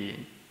thì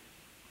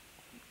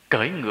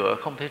cưỡi ngựa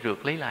không thể rượt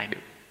lấy lại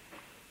được.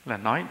 Là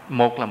nói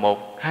một là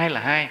một, hai là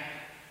hai,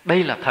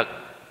 đây là thật,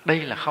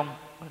 đây là không.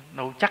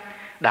 Đâu chắc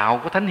đạo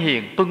của Thánh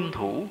Hiền tuân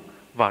thủ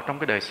vào trong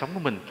cái đời sống của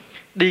mình,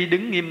 đi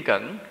đứng nghiêm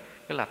cẩn,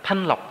 cái là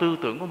thanh lọc tư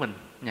tưởng của mình.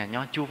 Nhà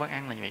nho Chu Văn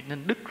An là như vậy,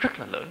 nên đức rất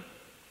là lớn.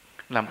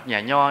 Là một nhà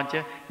nho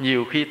chứ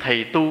nhiều khi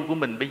thầy tu của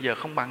mình bây giờ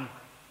không bằng,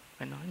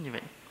 phải nói như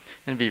vậy.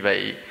 Nên vì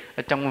vậy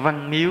ở trong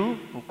văn miếu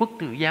của Quốc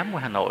Tử Giám của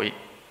Hà Nội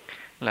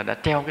là đã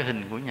treo cái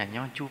hình của nhà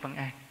nho Chu Văn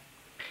An.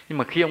 Nhưng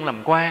mà khi ông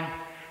làm quan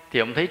thì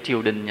ông thấy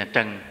triều đình nhà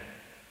Trần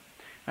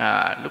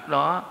lúc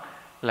đó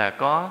là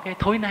có cái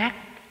thối nát,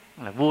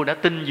 là vua đã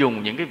tin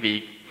dùng những cái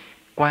vị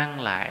quan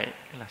lại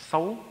là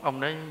xấu. Ông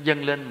đã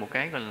dâng lên một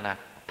cái gọi là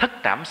thất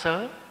trảm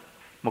sớ,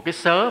 một cái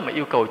sớ mà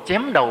yêu cầu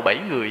chém đầu 7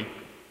 người,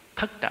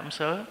 thất trảm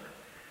sớ.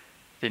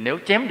 Thì nếu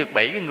chém được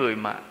 7 cái người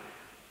mà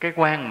cái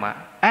quan mà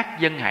ác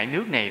dân hại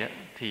nước này đó,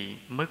 thì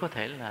mới có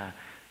thể là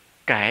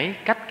cải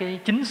cách cái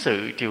chính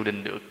sự triều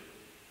đình được.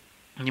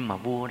 Nhưng mà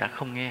vua đã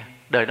không nghe.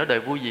 Đời đó đời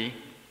vua gì?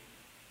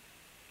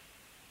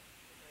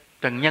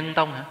 Trần Nhân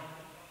Tông hả?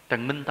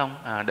 Trần Minh Tông.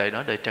 Đời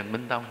đó đời Trần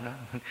Minh Tông đó.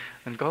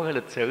 Mình có cái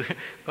lịch sử,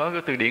 có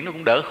cái từ điển nó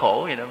cũng đỡ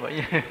khổ vậy đó. Bởi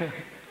vì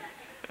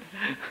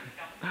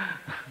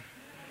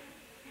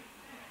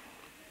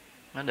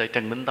nó đời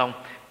Trần Minh Tông.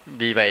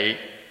 Vì vậy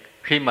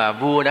khi mà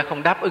vua đã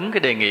không đáp ứng cái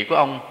đề nghị của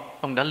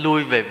ông đã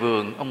lui về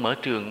vườn, ông mở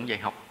trường, ông dạy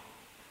học.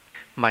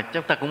 Mà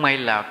chúng ta cũng may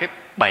là cái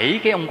 7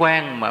 cái ông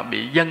quan mà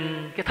bị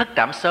dâng cái thất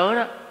trảm sớ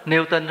đó,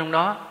 nêu tên trong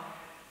đó,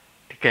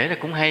 thì kể là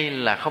cũng hay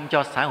là không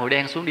cho xã hội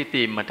đen xuống đi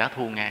tìm mà trả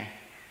thù Ngài.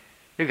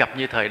 Nếu gặp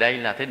như thời đây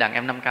là thấy đàn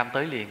em Nam Cam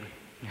tới liền.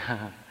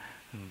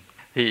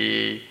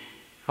 Thì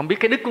không biết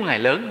cái đức của Ngài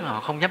lớn mà họ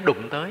không dám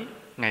đụng tới.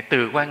 Ngài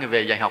từ quan Ngài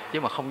về dạy học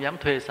chứ mà không dám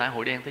thuê xã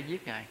hội đen tới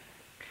giết Ngài.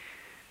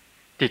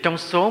 Thì trong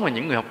số mà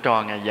những người học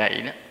trò Ngài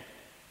dạy đó,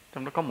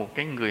 trong đó có một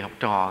cái người học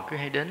trò cứ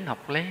hay đến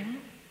học lén.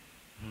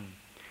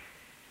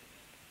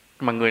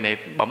 Mà người này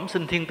bẩm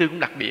sinh thiên tư cũng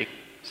đặc biệt.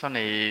 Sau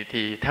này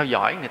thì theo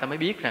dõi người ta mới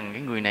biết rằng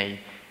cái người này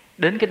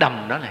đến cái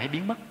đầm đó là hay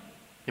biến mất.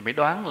 Thì mới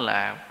đoán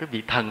là cái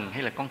vị thần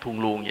hay là con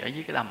thuần luồng gì ở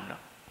dưới cái đầm đó.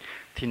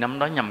 Thì năm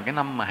đó nhằm cái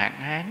năm mà hạn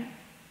hán,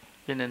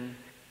 cho nên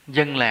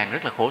dân làng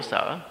rất là khổ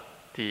sở.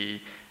 Thì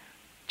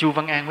Chu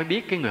Văn An mới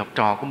biết cái người học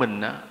trò của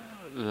mình đó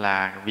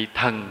là vị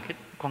thần, cái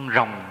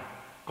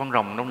con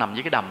rồng nó nằm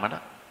dưới cái đầm đó.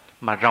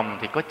 Mà rồng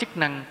thì có chức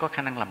năng, có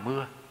khả năng làm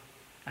mưa.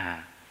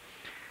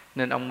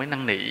 Nên ông mới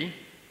năn nỉ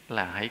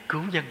là hãy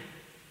cứu dân.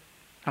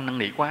 Ông năn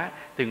nỉ quá,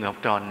 từ người học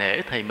trò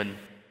nể thầy mình.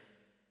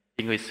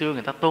 Thì người xưa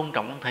người ta tôn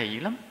trọng ông thầy dữ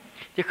lắm,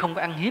 chứ không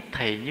có ăn hiếp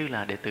thầy như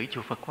là đệ tử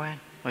chùa Phật Quang.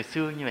 Hồi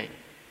xưa như vậy,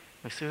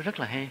 hồi xưa rất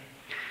là hay.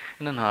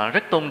 Nên họ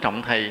rất tôn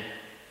trọng thầy.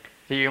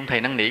 Thì ông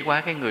thầy năn nỉ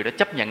quá, cái người đó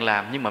chấp nhận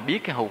làm, nhưng mà biết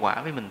cái hậu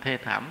quả với mình thê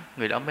thảm.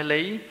 Người đó mới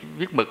lấy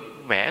viết mực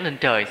vẽ lên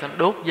trời, sau đó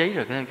đốt giấy,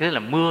 rồi cái là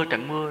mưa,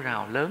 trận mưa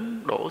rào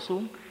lớn đổ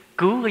xuống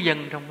cứu cái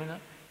dân trong cái đó.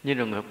 Nhưng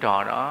rồi người học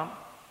trò đó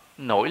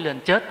nổi lên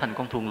chết thành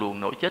con thuần luồng,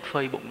 nổi chết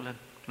phơi bụng lên,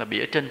 là bị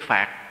ở trên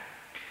phạt.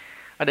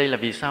 Ở đây là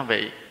vì sao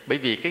vậy? Bởi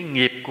vì cái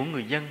nghiệp của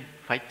người dân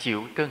phải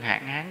chịu cơn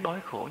hạn hán đói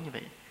khổ như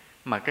vậy,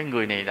 mà cái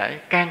người này đã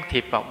can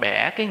thiệp vào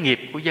bẻ cái nghiệp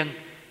của dân,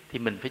 thì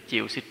mình phải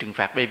chịu sự trừng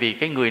phạt. Bởi vì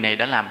cái người này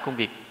đã làm công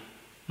việc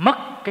mất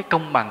cái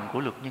công bằng của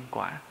luật nhân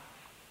quả.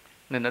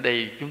 Nên ở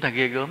đây chúng ta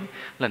ghê gớm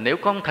là nếu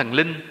có thần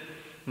linh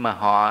mà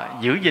họ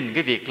giữ gìn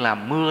cái việc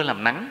làm mưa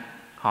làm nắng,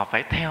 họ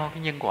phải theo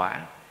cái nhân quả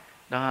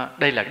đó.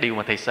 Đây là điều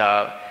mà thầy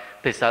sợ.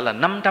 Thầy sợ là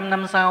 500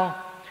 năm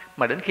sau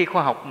mà đến khi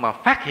khoa học mà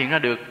phát hiện ra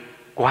được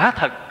quả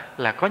thật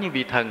là có những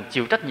vị thần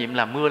chịu trách nhiệm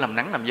làm mưa làm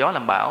nắng làm gió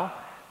làm bão,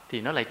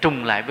 thì nó lại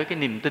trùng lại với cái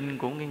niềm tin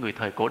của cái người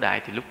thời cổ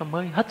đại, thì lúc đó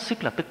mới hết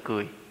sức là tức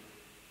cười.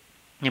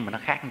 Nhưng mà nó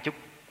khác một chút.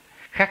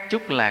 Khác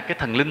chút là cái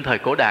thần linh thời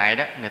cổ đại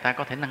đó, người ta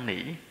có thể năn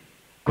nỉ,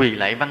 quỳ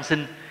lạy van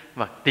xin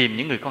và tìm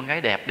những người con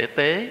gái đẹp để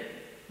tế,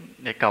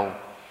 để cầu.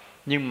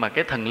 Nhưng mà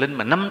cái thần linh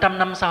mà 500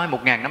 năm sau hay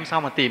 1000 năm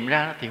sau mà tìm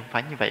ra thì không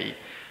phải như vậy.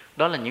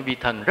 Đó là những vị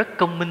thần rất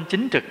công minh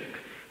chính trực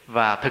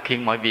và thực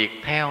hiện mọi việc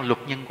theo luật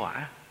nhân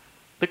quả,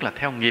 tức là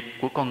theo nghiệp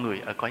của con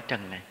người ở cõi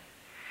trần này.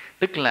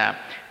 Tức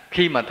là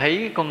khi mà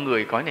thấy con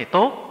người cõi này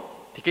tốt,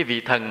 thì cái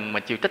vị thần mà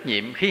chịu trách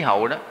nhiệm khí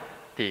hậu đó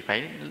thì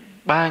phải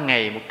 3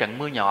 ngày một trận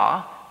mưa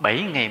nhỏ,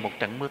 7 ngày một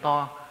trận mưa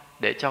to,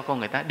 để cho con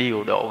người ta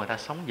điều độ, người ta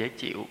sống dễ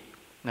chịu.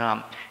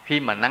 Khi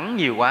mà nắng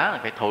nhiều quá là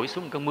phải thổi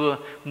xuống một cơn mưa,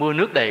 mưa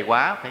nước đầy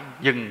quá phải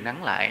dừng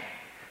nắng lại.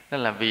 Nên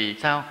là vì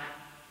sao?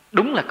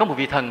 Đúng là có một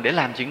vị thần để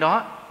làm chuyện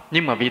đó,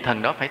 nhưng mà vị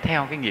thần đó phải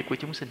theo cái nghiệp của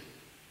chúng sinh.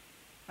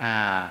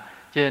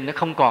 Cho nên nó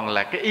không còn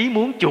là cái ý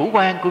muốn chủ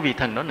quan của vị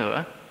thần đó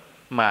nữa,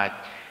 mà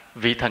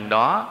vị thần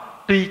đó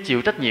tuy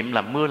chịu trách nhiệm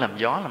làm mưa, làm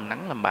gió, làm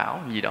nắng, làm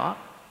bão gì đó,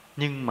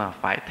 nhưng mà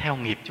phải theo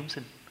nghiệp chúng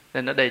sinh.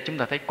 Nên ở đây chúng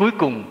ta thấy cuối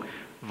cùng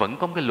vẫn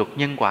có một cái luật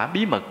nhân quả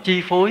bí mật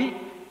chi phối,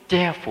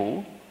 che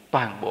phủ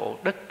toàn bộ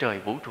đất trời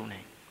vũ trụ này.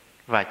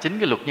 Và chính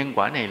cái luật nhân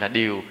quả này là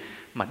điều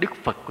mà Đức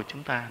Phật của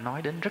chúng ta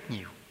nói đến rất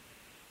nhiều.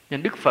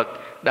 Nên Đức Phật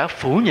đã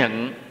phủ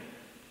nhận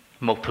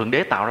một Thượng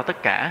Đế tạo ra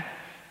tất cả,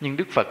 nhưng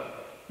Đức Phật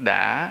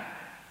đã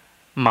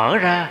mở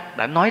ra,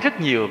 đã nói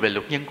rất nhiều về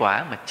luật nhân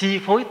quả mà chi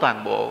phối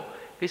toàn bộ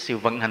cái sự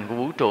vận hành của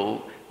vũ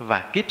trụ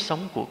và kiếp sống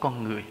của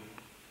con người.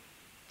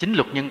 Chính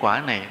luật nhân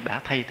quả này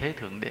đã thay thế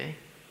Thượng Đế.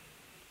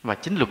 Và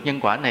chính luật nhân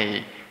quả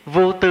này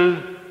vô tư,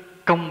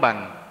 công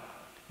bằng,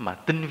 mà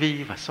tinh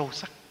vi và sâu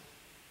sắc.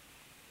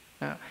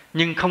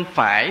 Nhưng không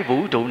phải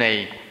vũ trụ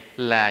này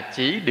là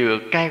chỉ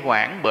được cai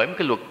quản bởi một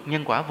cái luật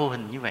nhân quả vô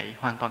hình như vậy,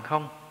 hoàn toàn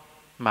không.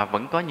 Mà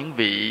vẫn có những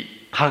vị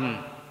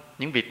thần,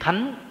 những vị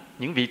thánh,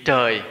 những vị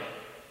trời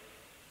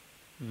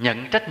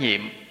nhận trách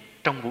nhiệm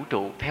trong vũ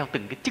trụ theo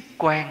từng cái chức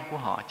quan của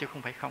họ, chứ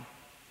không phải không.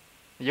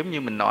 Giống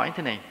như mình nói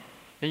thế này,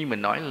 Nếu như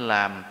mình nói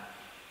là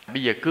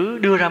bây giờ cứ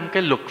đưa ra một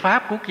cái luật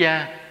pháp quốc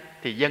gia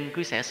thì dân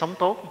cứ sẽ sống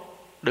tốt,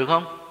 được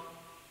không?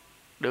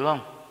 Được không?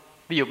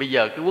 Ví dụ bây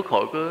giờ cái quốc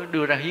hội cứ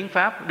đưa ra hiến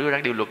pháp, đưa ra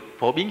điều luật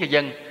phổ biến cho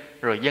dân,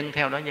 rồi dân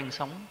theo đó dân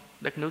sống,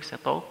 đất nước sẽ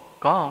tốt.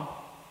 Có không?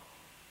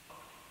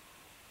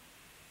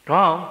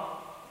 Có không?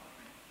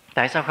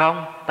 Tại sao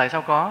không? Tại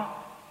sao có?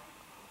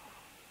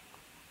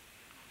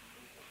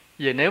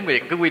 Giờ nếu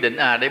việc cái quy định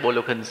đây bộ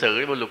luật hình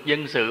sự, bộ luật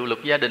dân sự,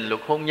 luật gia đình,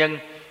 luật hôn nhân,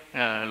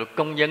 luật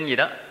công dân gì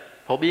đó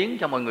phổ biến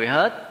cho mọi người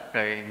hết,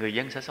 rồi người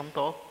dân sẽ sống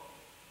tốt.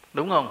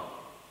 Đúng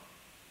không?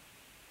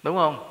 Đúng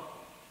không?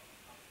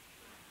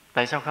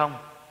 Tại sao không?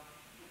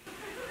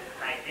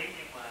 Tại nếu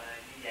như mà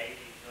như vậy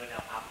thì người nào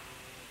phạm,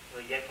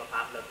 người dân mà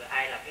phạm luật thì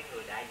ai là cái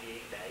người đại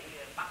diện để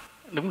bắt?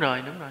 Đúng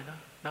rồi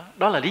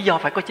đó là lý do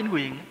phải có chính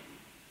quyền.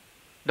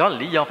 Đó là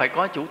lý do phải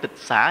có chủ tịch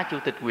xã, chủ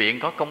tịch huyện,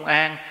 có công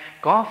an,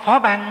 có phó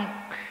ban,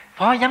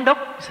 phó giám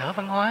đốc sở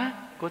văn hóa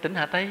của tỉnh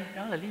Hà Tây.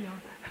 Đó là lý do.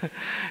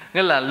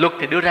 Nghĩa là luật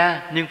thì đưa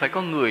ra, nhưng phải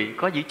có người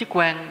có giữ chức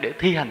quan để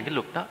thi hành cái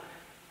luật đó,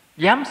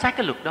 giám sát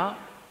cái luật đó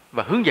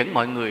và hướng dẫn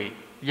mọi người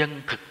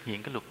dân thực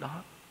hiện cái luật đó.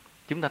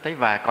 Chúng ta thấy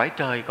và cõi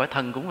trời, cõi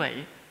thần cũng vậy.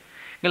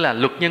 Nghĩa là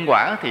luật nhân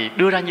quả thì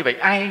đưa ra như vậy,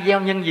 ai gieo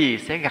nhân gì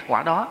sẽ gặt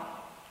quả đó,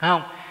 phải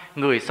không?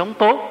 Người sống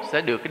tốt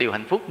sẽ được cái điều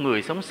hạnh phúc,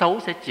 người sống xấu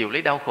sẽ chịu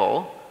lấy đau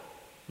khổ.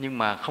 Nhưng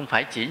mà không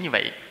phải chỉ như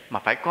vậy, mà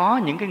phải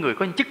có những cái người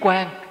có chức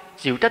quan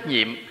chịu trách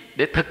nhiệm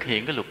để thực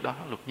hiện cái luật đó,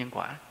 luật nhân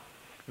quả.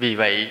 Vì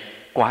vậy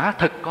quả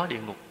thực có địa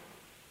ngục,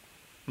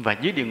 và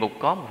dưới địa ngục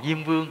có một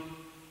Diêm Vương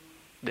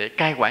để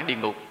cai quản địa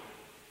ngục,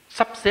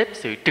 sắp xếp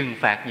sự trừng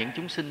phạt những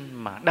chúng sinh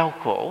mà đau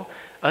khổ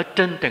ở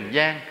trên trần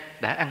gian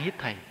đã ăn hiếp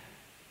Thầy.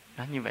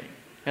 Đó, như vậy.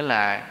 Đó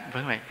là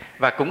vậy.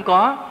 Và cũng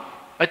có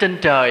ở trên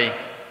trời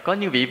có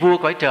như vị vua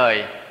cõi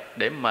trời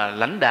để mà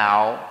lãnh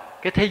đạo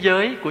cái thế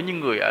giới của những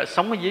người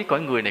sống ở dưới cõi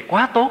người này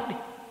quá tốt đi,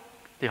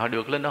 thì họ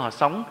được lên đó họ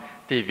sống.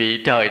 Thì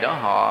vị trời đó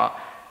họ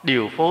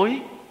điều phối,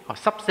 họ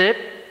sắp xếp,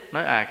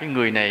 nói cái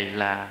người này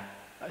là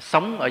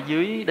sống ở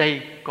dưới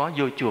đây có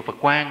vô chùa Phật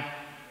Quang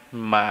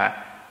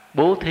mà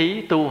bố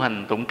thí tu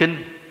hành tụng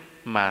kinh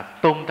mà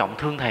tôn trọng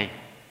thương Thầy,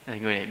 thì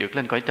người này được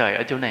lên cõi trời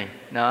ở chỗ này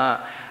đó.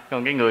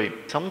 Còn cái người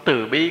sống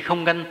từ bi,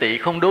 không ganh tị,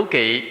 không đố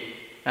kỵ,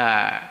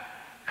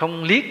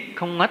 không liếc,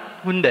 không ngách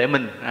huynh đệ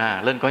mình,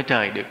 lên cõi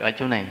trời được ở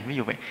chỗ này, ví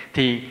dụ vậy.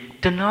 Thì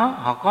trên đó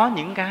họ có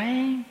những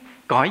cái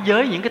cõi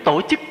giới, những cái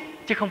tổ chức,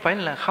 chứ không phải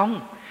là không.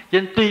 Cho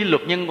nên tuy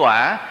luật nhân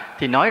quả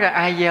thì nói ra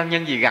ai gieo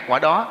nhân gì gặt quả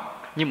đó,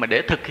 nhưng mà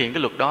để thực hiện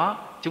cái luật đó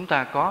chúng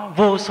ta có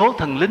vô số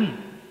thần linh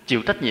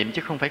chịu trách nhiệm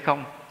chứ không phải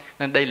không.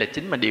 Nên đây là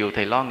chính mà điều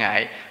Thầy lo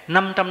ngại.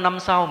 500 năm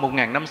sau,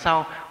 1000 năm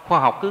sau, khoa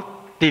học cứ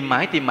tìm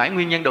mãi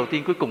nguyên nhân đầu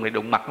tiên, cuối cùng lại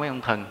đụng mặt với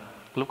ông thần.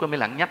 Lúc đó mới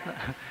lẳng nhách đó.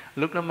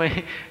 Lúc đó mới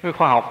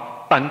khoa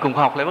học, tận cùng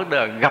khoa học lại bắt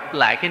đầu gặp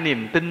lại cái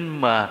niềm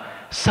tin mà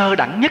sơ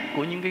đẳng nhất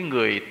của những cái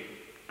người,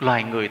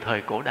 loài người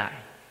thời cổ đại.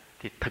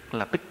 Thì thật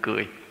là tức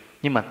cười.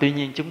 Nhưng mà tuy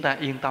nhiên chúng ta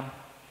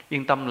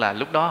yên tâm là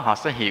lúc đó họ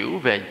sẽ hiểu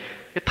về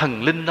cái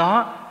thần linh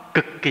đó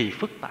cực kỳ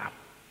phức tạp,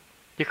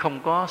 chứ không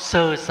có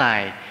sơ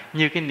sài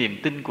như cái niềm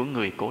tin của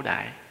người cổ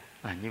đại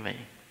là như vậy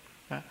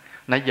đó.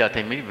 Nãy giờ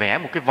Thầy mới vẽ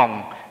một cái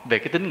vòng về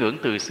cái tín ngưỡng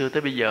từ xưa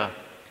tới bây giờ.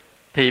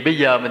 Thì bây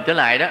giờ mình trở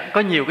lại đó,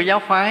 có nhiều cái giáo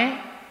phái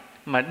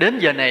mà đến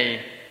giờ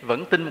này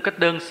vẫn tin một cách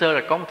đơn sơ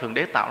là có một Thượng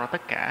Đế tạo ra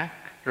tất cả,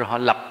 rồi họ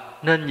lập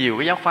nên nhiều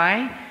cái giáo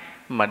phái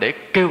mà để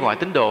kêu gọi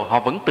tín đồ, họ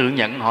vẫn tự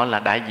nhận họ là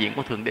đại diện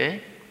của Thượng Đế.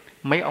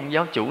 Mấy ông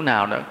giáo chủ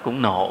nào đó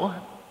cũng nổ,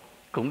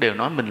 cũng đều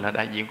nói mình là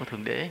đại diện của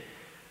Thượng Đế,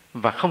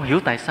 và không hiểu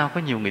tại sao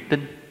có nhiều người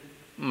tin.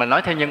 Mà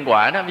nói theo nhân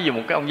quả đó, ví dụ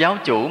một cái ông giáo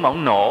chủ mà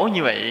ông nổ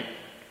như vậy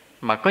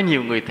mà có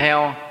nhiều người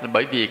theo, là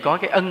bởi vì có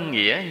cái ân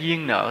nghĩa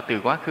duyên nợ từ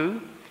quá khứ.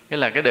 Nghĩa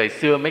là cái đời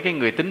xưa mấy cái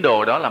người tín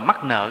đồ đó là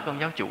mắc nợ cái ông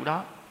giáo chủ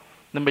đó,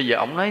 nên bây giờ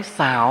ông nói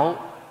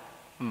xạo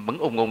vẫn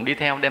ùng đi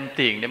theo, đem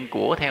tiền đem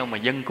của theo mà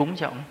dân cúng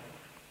cho ông.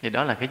 Thì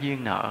đó là cái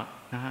duyên nợ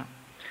đó.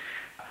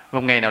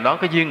 Một ngày nào đó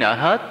cái duyên nợ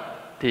hết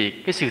thì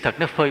cái sự thật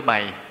nó phơi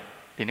bày,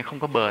 thì nó không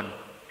có bền.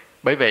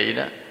 Bởi vậy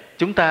đó,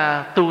 chúng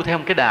ta tu theo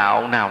một cái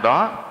đạo nào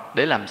đó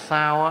để làm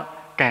sao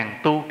càng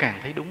tu càng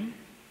thấy đúng.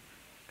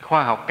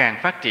 Khoa học càng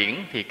phát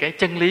triển thì cái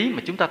chân lý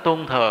mà chúng ta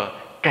tôn thờ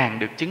càng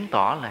được chứng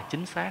tỏ là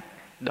chính xác.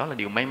 Đó là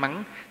điều may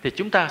mắn. Thì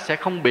chúng ta sẽ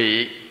không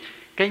bị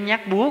cái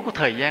nhát búa của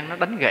thời gian nó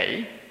đánh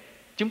gãy.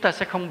 Chúng ta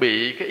sẽ không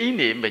bị cái ý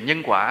niệm về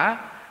nhân quả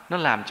nó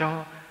làm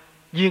cho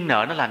duyên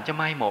nợ, nó làm cho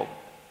mai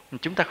một.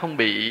 Chúng ta không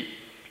bị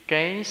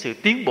cái sự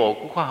tiến bộ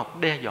của khoa học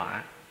đe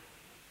dọa.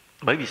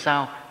 Bởi vì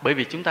sao? Bởi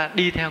vì chúng ta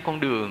đi theo con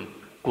đường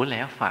của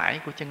lẽ phải,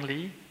 của chân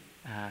lý.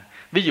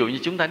 Ví dụ như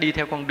chúng ta đi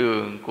theo con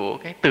đường của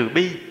cái từ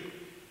bi,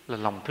 là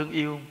lòng thương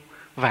yêu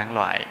vạn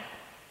loại.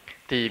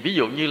 Thì ví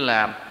dụ như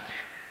là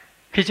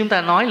khi chúng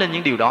ta nói lên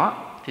những điều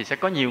đó thì sẽ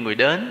có nhiều người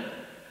đến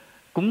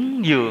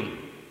cúng dường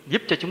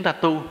giúp cho chúng ta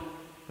tu,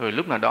 rồi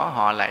lúc nào đó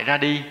họ lại ra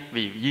đi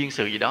vì duyên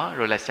sự gì đó,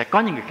 rồi lại sẽ có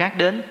những người khác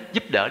đến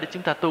giúp đỡ để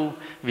chúng ta tu.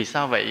 Vì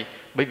sao vậy?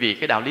 Bởi vì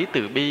cái đạo lý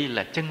từ bi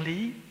là chân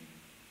lý.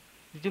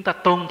 Chúng ta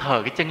tôn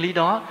thờ cái chân lý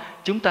đó,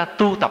 chúng ta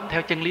tu tập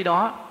theo chân lý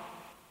đó.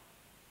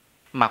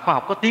 Mà khoa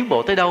học có tiến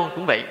bộ tới đâu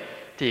cũng vậy,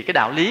 thì cái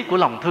đạo lý của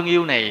lòng thương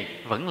yêu này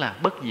vẫn là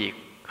bất diệt,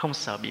 không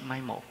sợ bị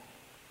mai một.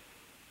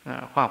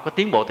 Khoa học có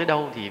tiến bộ tới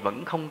đâu thì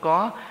vẫn không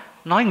có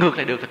nói ngược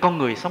lại được là con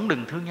người sống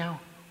đừng thương nhau.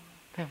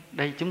 Thấy không?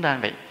 Đây chúng ta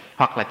vậy.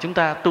 Hoặc là chúng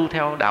ta tu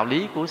theo đạo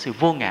lý của sự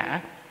vô ngã,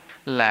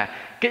 là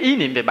cái ý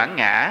niệm về bản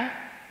ngã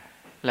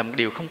là một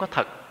điều không có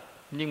thật,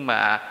 nhưng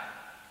mà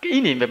cái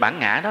ý niệm về bản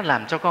ngã đó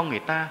làm cho con người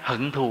ta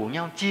hận thù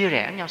nhau, chia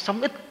rẽ nhau,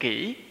 sống ích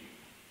kỷ,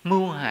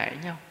 mưu hại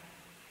nhau,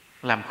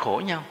 làm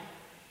khổ nhau.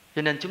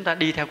 Cho nên chúng ta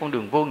đi theo con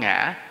đường vô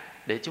ngã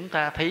để chúng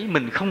ta thấy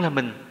mình không là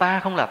mình, ta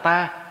không là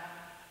ta.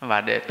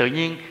 Và để tự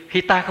nhiên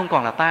khi ta không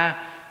còn là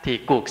ta thì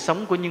cuộc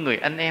sống của những người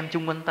anh em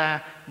chung quanh ta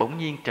bỗng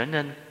nhiên trở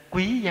nên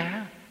quý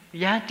giá,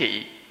 giá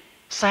trị,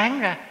 sáng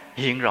ra,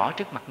 hiện rõ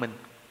trước mặt mình.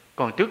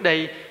 Còn trước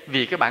đây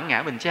vì cái bản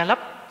ngã mình che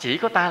lấp, chỉ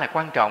có ta là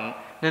quan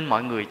trọng, nên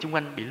mọi người chung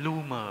quanh bị lu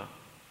mờ.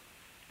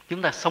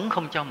 Chúng ta sống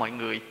không cho mọi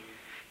người.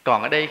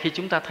 Còn ở đây khi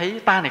chúng ta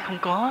thấy ta này không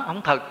có,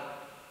 không thật,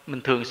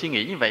 mình thường suy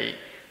nghĩ như vậy,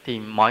 thì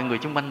mọi người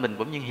chung quanh mình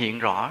bỗng nhiên hiện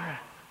rõ ra.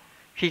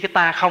 Khi cái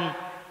ta không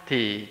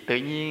thì tự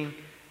nhiên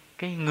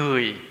cái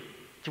người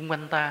chung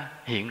quanh ta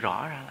hiện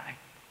rõ ra lại.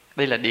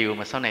 Đây là điều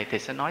mà sau này thầy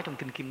sẽ nói trong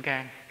Kinh Kim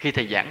Cang. Khi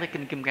thầy giảng tới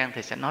Kinh Kim Cang,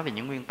 thầy sẽ nói về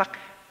những nguyên tắc.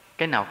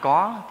 Cái nào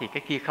có thì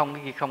cái kia không,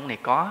 cái kia không này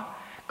có.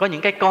 Có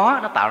những cái có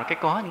nó tạo ra cái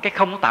có, những cái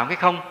không nó tạo cái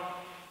không.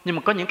 Nhưng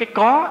mà có những cái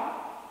có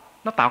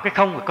nó tạo cái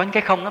không, và có những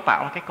cái không nó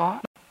tạo ra cái có.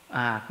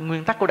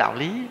 Nguyên tắc của đạo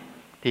lý.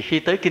 Thì khi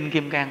tới Kinh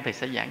Kim Cang thầy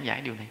sẽ giảng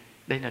giải điều này.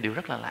 Đây là điều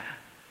rất là lạ.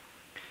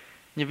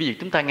 Như ví dụ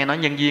chúng ta nghe nói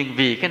nhân duyên,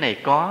 vì cái này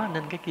có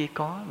nên cái kia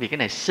có, vì cái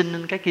này sinh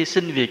nên cái kia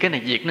sinh, vì cái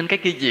này diệt nên cái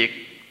kia diệt,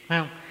 phải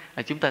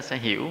không? Chúng ta sẽ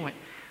hiểu vậy.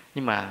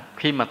 Nhưng mà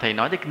khi mà thầy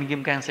nói tới Kinh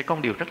Kim Cang sẽ có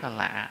một điều rất là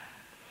lạ.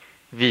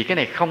 Vì cái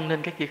này không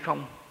nên cái kia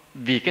không,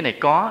 vì cái này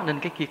có nên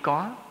cái kia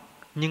có,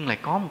 nhưng lại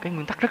có một cái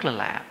nguyên tắc rất là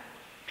lạ.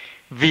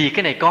 Vì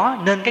cái này có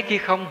nên cái kia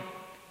không,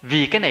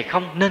 vì cái này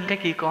không nên cái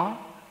kia có.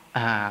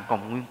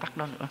 Còn một nguyên tắc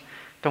đó nữa.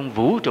 Trong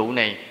vũ trụ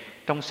này,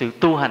 trong sự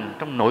tu hành,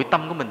 trong nội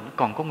tâm của mình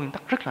còn có nguyên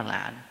tắc rất là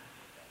lạ nữa.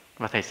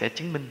 Và thầy sẽ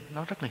chứng minh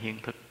nó rất là hiện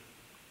thực.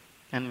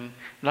 Nên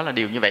đó là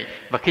điều như vậy.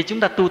 Và khi chúng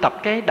ta tu tập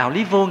cái đạo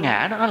lý vô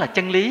ngã đó, nó là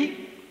chân lý,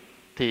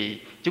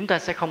 thì chúng ta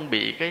sẽ không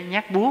bị cái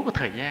nhát búa của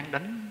thời gian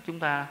đánh chúng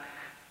ta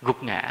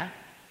gục ngã.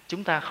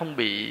 Chúng ta không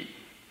bị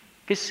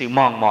cái sự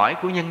mòn mỏi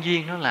của nhân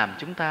duyên nó làm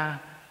chúng ta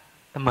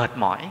mệt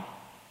mỏi.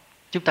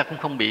 Chúng ta cũng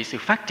không bị sự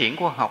phát triển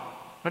của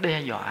học nó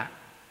đe dọa.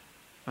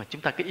 Mà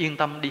chúng ta cứ yên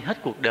tâm đi hết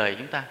cuộc đời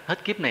chúng ta,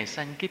 hết kiếp này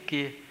sang kiếp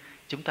kia.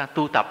 Chúng ta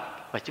tu tập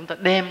và chúng ta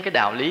đem cái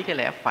đạo lý, cái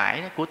lẽ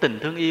phải của tình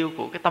thương yêu,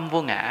 của cái tâm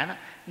vô ngã đó,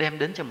 đem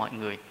đến cho mọi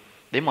người.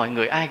 Để mọi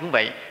người ai cũng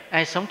vậy,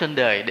 ai sống trên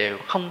đời đều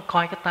không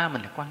coi cái ta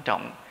mình là quan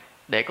trọng,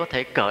 để có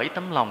thể cởi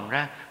tấm lòng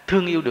ra,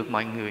 thương yêu được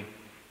mọi người.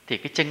 Thì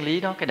cái chân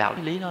lý đó, cái đạo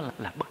lý đó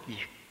là bất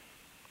diệt.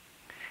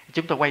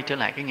 Chúng ta quay trở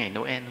lại cái ngày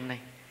Noel hôm nay.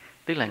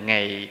 Tức là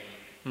ngày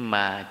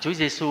mà Chúa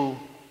Giêsu,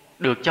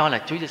 được cho là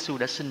Chúa Giêsu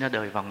đã sinh ra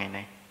đời vào ngày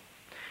này.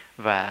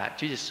 Và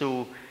Chúa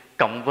Giêsu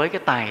cộng với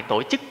cái tài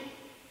tổ chức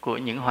của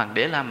những hoàng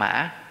đế La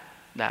Mã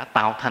đã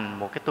tạo thành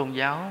một cái tôn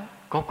giáo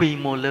có quy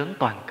mô lớn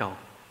toàn cầu.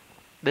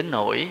 Đến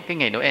nỗi cái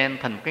ngày Noel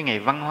thành một cái ngày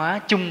văn hóa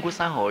chung của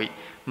xã hội,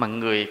 mà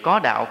người có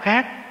đạo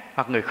khác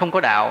hoặc người không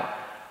có đạo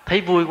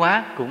thấy vui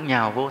quá cũng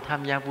nhào vô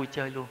tham gia vui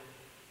chơi luôn.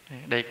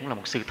 Đây cũng là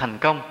một sự thành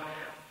công.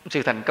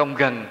 Sự thành công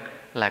gần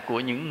là của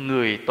những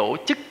người tổ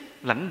chức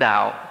lãnh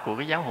đạo của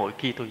cái giáo hội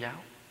Kitô giáo.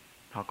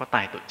 Họ có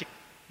tài tổ chức,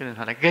 cho nên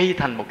họ đã gây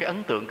thành một cái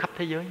ấn tượng khắp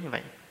thế giới như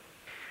vậy.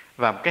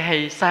 Và một cái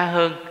hay xa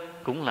hơn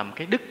cũng là một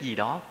cái đức gì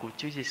đó của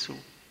Chúa Giêsu.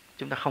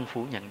 Chúng ta không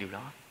phủ nhận điều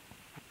đó.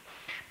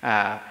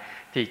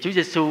 Thì Chúa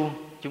Giêsu,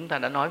 chúng ta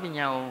đã nói với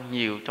nhau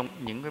nhiều trong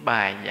những cái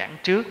bài giảng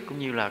trước, cũng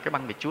như là cái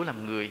băng về Chúa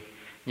làm người.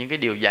 Những cái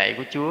điều dạy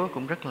của Chúa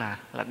cũng rất là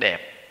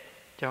đẹp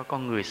cho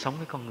con người sống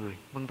với con người,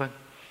 vân vân.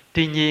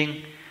 Tuy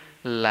nhiên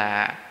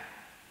là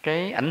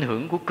cái ảnh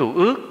hưởng của Cựu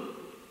Ước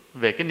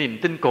về cái niềm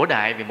tin cổ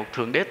đại về một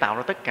Thượng Đế tạo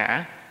ra tất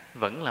cả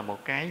vẫn là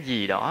một cái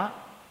gì đó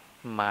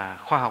mà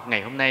khoa học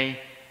ngày hôm nay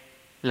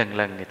lần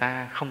lần người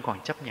ta không còn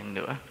chấp nhận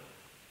nữa.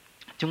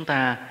 Chúng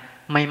ta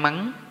may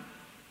mắn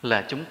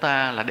là chúng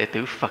ta là đệ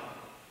tử Phật.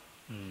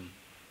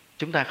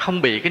 Chúng ta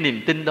không bị cái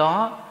niềm tin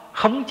đó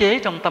khống chế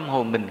trong tâm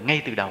hồn mình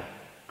ngay từ đầu.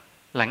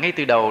 Là ngay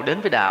từ đầu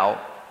đến với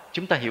đạo,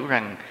 chúng ta hiểu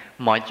rằng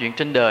mọi chuyện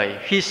trên đời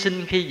khi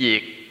sinh, khi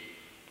diệt,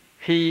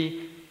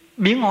 khi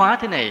biến hóa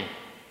thế này,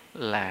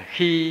 là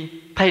khi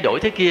thay đổi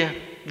thế kia,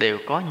 đều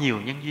có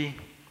nhiều nhân duyên,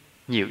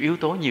 nhiều yếu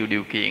tố, nhiều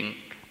điều kiện.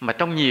 Mà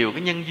trong nhiều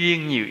cái nhân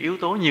duyên, nhiều yếu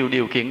tố, nhiều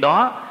điều kiện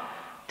đó,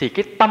 thì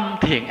cái tâm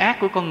thiện ác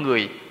của con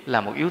người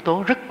là một yếu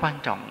tố rất quan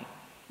trọng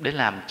để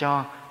làm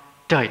cho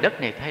trời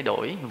đất này thay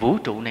đổi, vũ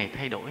trụ này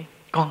thay đổi,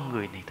 con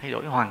người này thay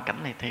đổi, hoàn cảnh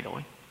này thay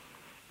đổi.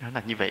 Đó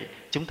là như vậy.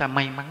 Chúng ta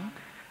may mắn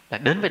là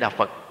đến với đạo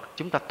Phật,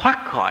 chúng ta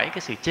thoát khỏi cái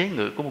sự chế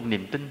ngự của một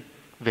niềm tin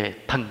về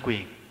thần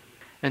quyền.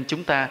 Nên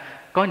chúng ta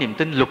có niềm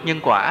tin luật nhân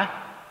quả.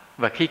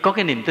 Và khi có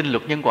cái niềm tin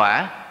luật nhân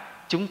quả,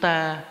 chúng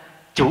ta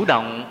chủ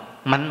động,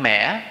 mạnh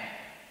mẽ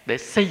để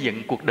xây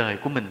dựng cuộc đời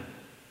của mình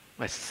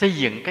và xây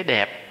dựng cái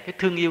đẹp, cái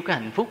thương yêu, cái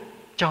hạnh phúc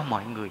cho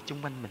mọi người chung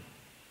quanh mình.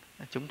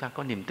 Chúng ta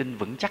có niềm tin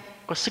vững chắc,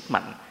 có sức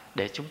mạnh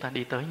để chúng ta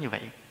đi tới như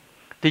vậy.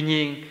 Tuy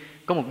nhiên,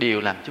 có một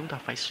điều làm chúng ta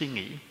phải suy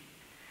nghĩ.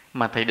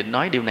 Mà Thầy định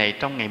nói điều này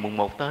trong ngày mùng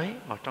 1 tới,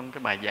 vào trong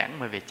cái bài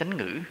giảng về chánh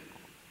ngữ.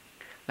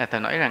 Là Thầy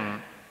nói rằng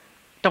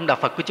trong đạo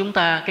Phật của chúng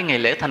ta, cái ngày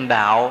lễ thành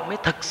đạo mới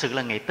thực sự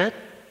là ngày Tết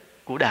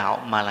của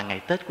đạo, mà là ngày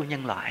Tết của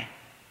nhân loại.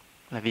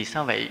 Là vì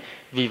sao vậy?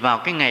 Vì vào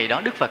cái ngày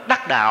đó Đức Phật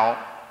đắc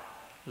đạo,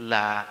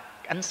 là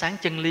ánh sáng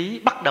chân lý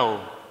bắt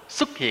đầu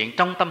xuất hiện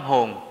trong tâm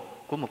hồn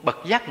của một bậc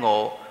giác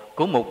ngộ,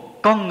 của một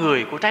con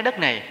người của trái đất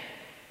này.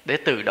 Để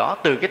từ đó,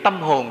 từ cái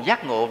tâm hồn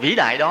giác ngộ vĩ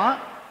đại đó,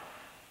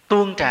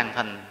 tuôn tràn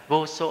thành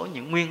vô số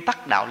những nguyên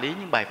tắc đạo lý,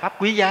 những bài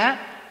pháp quý giá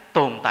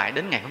tồn tại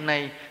đến ngày hôm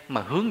nay,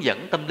 mà hướng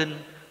dẫn tâm linh,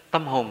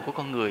 tâm hồn của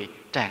con người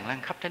tràn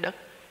lan khắp trái đất,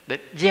 để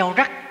gieo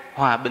rắc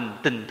hòa bình,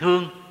 tình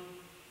thương,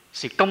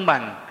 sự công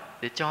bằng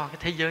để cho cái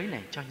thế giới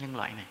này, cho nhân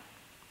loại này.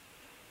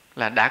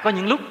 Là đã có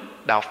những lúc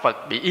đạo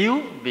Phật bị yếu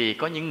vì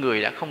có những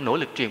người đã không nỗ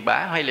lực truyền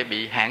bá, hay là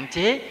bị hạn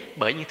chế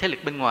bởi những thế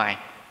lực bên ngoài.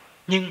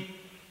 Nhưng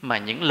mà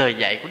những lời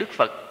dạy của Đức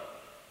Phật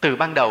từ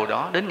ban đầu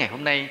đó đến ngày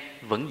hôm nay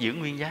vẫn giữ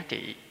nguyên giá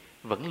trị,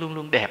 vẫn luôn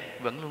luôn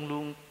đẹp, vẫn luôn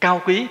luôn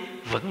cao quý,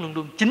 vẫn luôn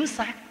luôn chính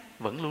xác,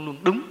 vẫn luôn luôn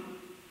đúng.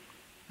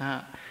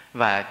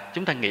 Và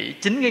chúng ta nghĩ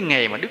chính cái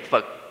ngày mà Đức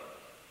Phật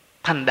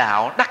thành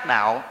đạo, đắc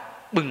đạo,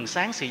 bừng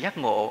sáng sự giác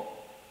ngộ,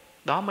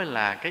 đó mới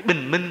là cái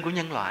bình minh của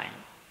nhân loại.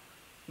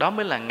 Đó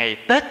mới là ngày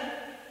Tết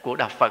của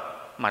đạo Phật,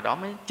 mà đó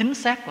mới chính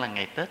xác là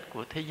ngày Tết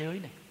của thế giới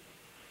này.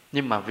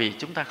 Nhưng mà vì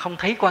chúng ta không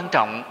thấy quan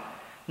trọng,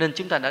 nên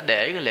chúng ta đã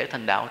để cái lễ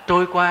thành đạo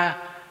trôi qua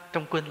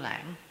trong quên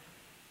lãng.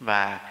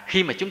 Và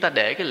khi mà chúng ta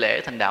để cái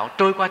lễ thành đạo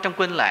trôi qua trong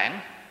quên lãng,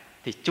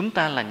 thì chúng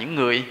ta là những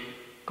người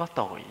có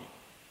tội.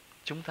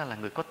 Chúng ta là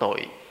người có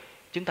tội.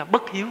 Chúng ta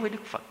bất hiếu với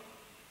Đức Phật,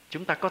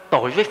 chúng ta có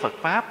tội với Phật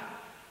Pháp,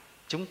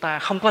 chúng ta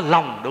không có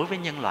lòng đối với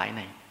nhân loại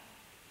này.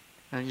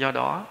 Do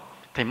đó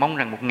Thầy mong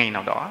rằng một ngày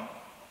nào đó,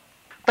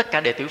 tất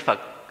cả đệ tử Phật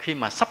khi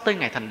mà sắp tới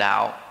ngày thành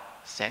đạo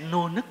sẽ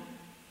nô nức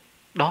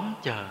đón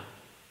chờ,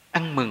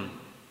 ăn mừng,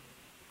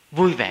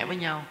 vui vẻ với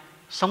nhau,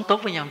 sống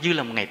tốt với nhau như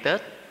là một ngày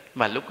Tết.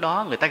 Và lúc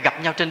đó người ta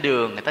gặp nhau trên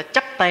đường, người ta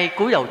chắp tay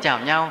cúi đầu chào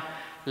nhau,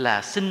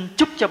 là xin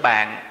chúc cho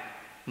bạn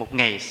một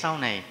ngày sau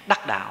này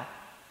đắc đạo.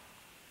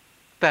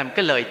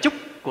 Cái lời chúc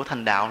của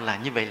thành đạo là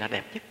như vậy, là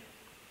đẹp nhất.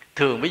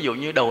 Thường ví dụ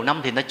như đầu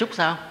năm thì người ta chúc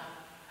sao?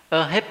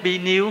 Happy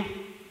New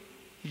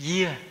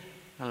Year,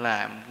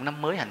 là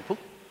năm mới hạnh phúc.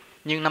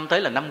 Nhưng năm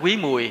tới là năm Quý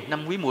Mùi,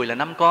 năm Quý Mùi là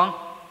năm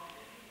con,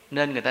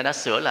 nên người ta đã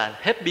sửa là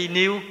Happy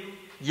New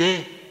Year.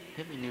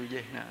 Happy New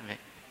Year. Vậy.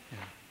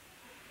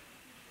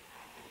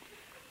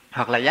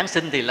 Hoặc là Giáng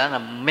sinh thì là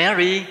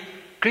Merry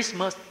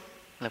Christmas,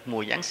 là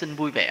mùa Giáng sinh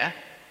vui vẻ.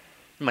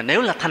 Mà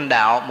nếu là thành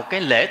đạo, một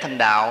cái lễ thành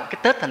đạo,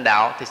 cái Tết thành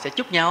đạo, thì sẽ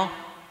chúc nhau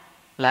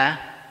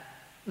là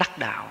đắc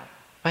đạo,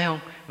 phải không?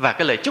 Và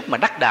cái lời chúc mà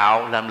đắc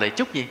đạo là lời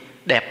chúc gì?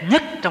 Đẹp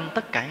nhất trong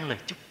tất cả những lời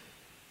chúc.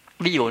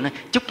 Ví dụ này,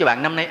 chúc cho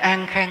bạn năm nay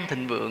an khang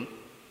thịnh vượng,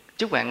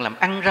 chúc bạn làm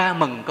ăn ra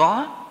mừng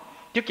có,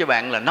 chúc cho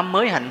bạn là năm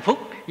mới hạnh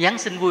phúc, Giáng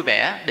sinh vui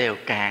vẻ, đều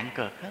cạn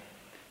cợt hết.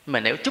 Mà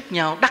nếu chúc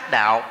nhau đắc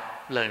đạo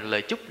là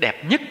lời chúc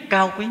đẹp nhất,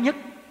 cao quý nhất,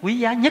 quý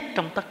giá nhất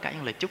trong tất cả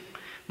những lời chúc.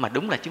 Mà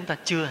đúng là chúng ta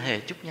chưa hề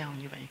chúc nhau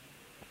như vậy.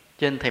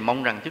 Cho nên Thầy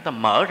mong rằng chúng ta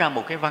mở ra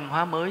một cái văn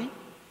hóa mới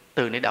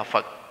từ nơi đạo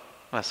Phật.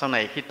 Và sau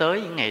này khi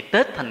tới những ngày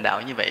Tết thành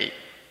đạo như vậy,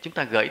 chúng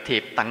ta gửi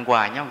thiệp, tặng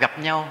quà nhau, gặp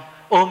nhau,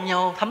 ôm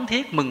nhau thấm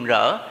thiết, mừng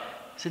rỡ,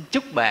 xin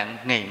chúc bạn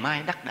ngày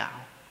mai đắc đạo.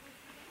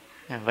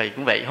 Vậy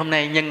cũng vậy, hôm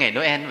nay nhân ngày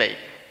Noel vậy,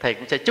 Thầy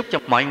cũng sẽ chúc cho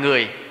mọi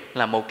người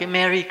là một cái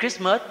Merry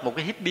Christmas, một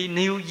cái Happy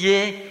New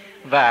Year,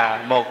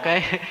 và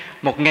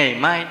một ngày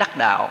mai đắc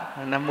đạo.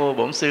 Nam mô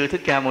Bổn Sư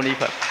Thích Ca Mâu Ni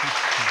Phật.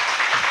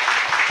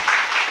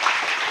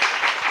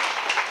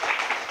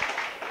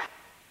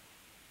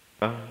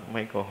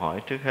 Mấy câu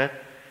hỏi trước hết.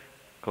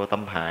 Cô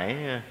Tâm Hải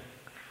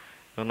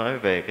cô nói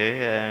về cái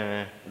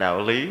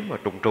đạo lý mà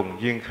trùng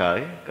trùng duyên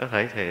khởi, có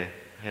thể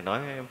thầy nói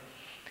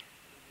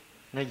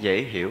nó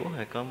dễ hiểu,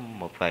 hay có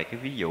một vài cái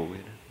ví dụ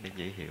để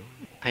dễ hiểu?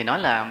 Thầy nói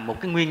là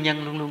một cái nguyên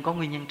nhân luôn luôn có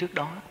nguyên nhân trước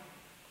đó.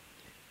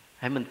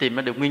 Hãy mình tìm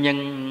ra được nguyên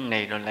nhân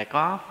này rồi lại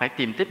có phải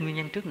tìm tiếp nguyên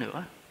nhân trước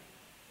nữa.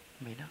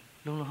 Vậy đó,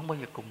 luôn luôn không bao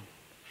giờ cùng.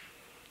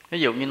 Ví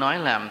dụ như nói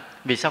là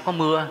vì sao có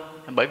mưa?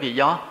 Bởi vì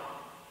do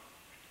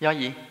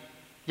gì?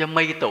 Do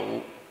mây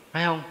tụ,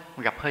 phải không?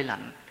 Gặp hơi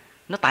lạnh.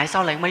 Nó tại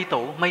sao lại mây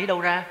tụ? Mây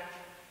đâu ra?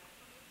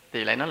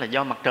 Thì lại nói là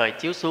do mặt trời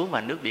chiếu xuống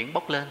và nước biển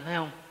bốc lên, phải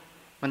không?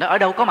 Mà nó ở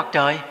đâu có mặt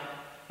trời?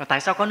 Và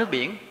tại sao có nước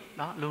biển?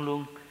 Đó, luôn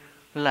luôn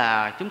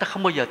là chúng ta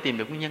không bao giờ tìm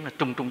được nguyên nhân, là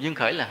trùng trùng duyên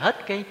khởi, là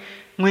hết cái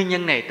nguyên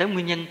nhân này tới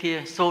nguyên nhân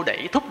kia, xô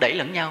đẩy, thúc đẩy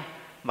lẫn nhau.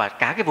 Và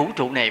cả cái vũ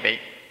trụ này vậy,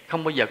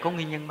 không bao giờ có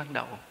nguyên nhân ban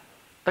đầu.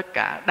 Tất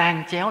cả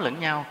đan chéo lẫn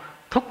nhau,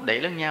 thúc đẩy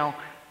lẫn nhau,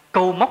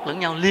 câu móc lẫn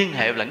nhau, liên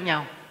hệ lẫn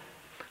nhau.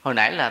 Hồi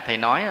nãy là thầy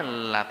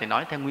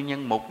nói theo nguyên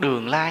nhân một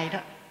đường lai đó.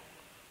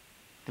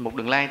 Thì một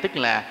đường lai tức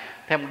là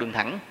theo một đường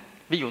thẳng.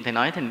 Ví dụ thầy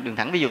nói theo đường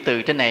thẳng, ví dụ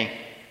từ trên này,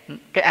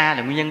 cái A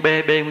là nguyên nhân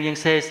B, B nguyên nhân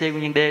C, C nguyên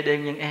nhân D, D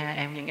nguyên nhân E,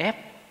 E nguyên nhân F,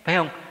 phải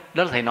không?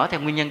 Đó là thầy nói theo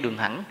nguyên nhân đường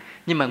thẳng.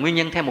 Nhưng mà nguyên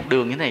nhân theo một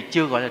đường như thế này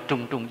chưa gọi là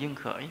trùng trùng duyên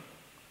khởi.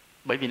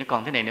 Bởi vì nó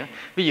còn thế này nữa.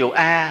 Ví dụ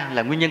A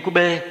là nguyên nhân của B,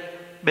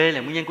 B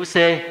là nguyên nhân của C,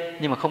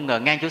 nhưng mà không ngờ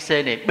ngang chỗ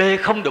C này B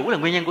không đủ là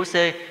nguyên nhân của C,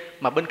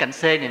 mà bên cạnh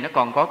C này nó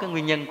còn có cái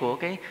nguyên nhân của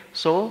cái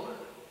số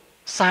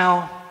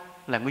sao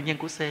là nguyên nhân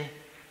của C,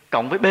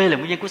 cộng với B là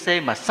nguyên nhân của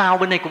C, mà sau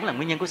bên đây cũng là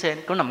nguyên nhân của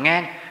C, có nằm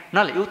ngang,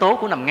 nó là yếu tố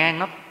của nằm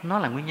ngang, nó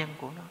là nguyên nhân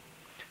của nó.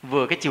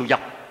 Vừa cái chiều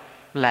dọc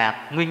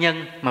là nguyên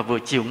nhân, mà vừa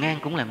chiều ngang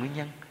cũng là nguyên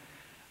nhân.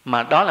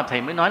 Mà đó là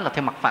thầy mới nói là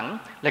theo mặt phẳng,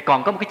 lại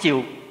còn có một cái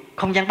chiều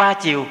không gian 3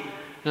 chiều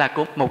là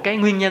của một cái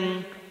nguyên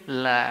nhân,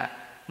 là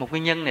một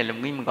nguyên nhân này là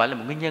mình gọi là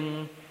một nguyên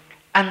nhân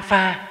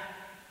alpha,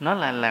 nó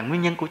là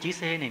nguyên nhân của chữ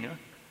C này nữa,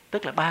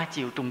 tức là 3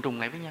 chiều trùng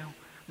lại với nhau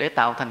để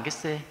tạo thành cái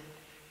C.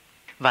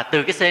 Và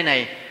từ cái C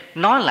này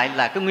nó lại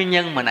là cái nguyên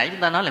nhân mà nãy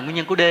chúng ta nói là nguyên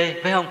nhân của D,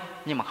 phải không?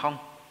 Nhưng mà không.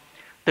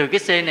 Từ cái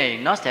C này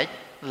nó sẽ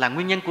là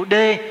nguyên nhân của D,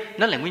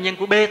 nó là nguyên nhân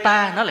của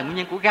beta, nó là nguyên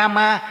nhân của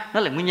gamma, nó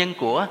là nguyên nhân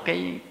của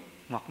cái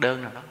ngoặc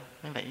đơn nào đó.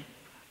 Như vậy,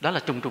 đó là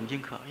trùng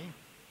duyên khởi.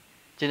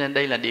 Cho nên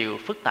đây là điều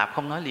phức tạp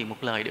không nói liền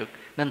một lời được.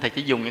 Nên thầy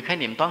chỉ dùng những khái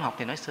niệm toán học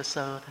thì nói sơ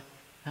sơ thôi.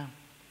 Thấy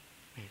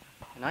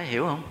không? Nói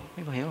hiểu không?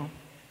 Mấy con hiểu không?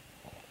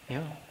 Hiểu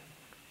không?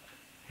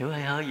 Hiểu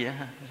hơi hơi vậy đó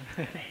hả?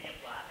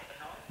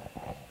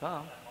 Có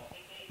không?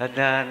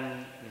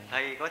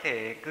 Thầy có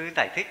thể cứ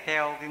giải thích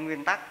theo cái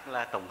nguyên tắc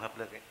là tổng hợp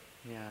lực ấy.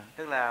 Yeah.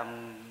 Tức là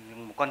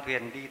một con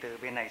thuyền đi từ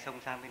bên này sông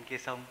sang bên kia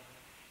sông,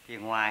 thì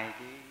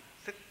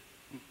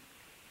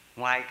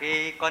ngoài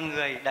cái con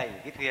người đẩy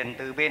cái thuyền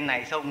từ bên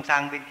này sông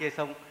sang bên kia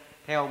sông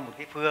theo một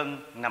cái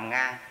phương nằm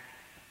ngang,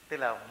 tức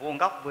là vuông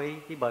góc với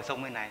cái bờ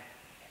sông bên này,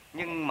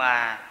 nhưng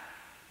mà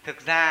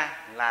thực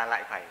ra là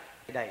lại phải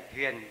đẩy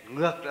thuyền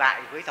ngược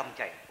lại với dòng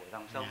chảy của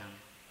dòng sông. Yeah.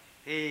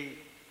 Thì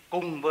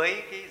cùng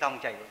với cái dòng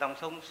chảy của dòng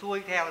sông,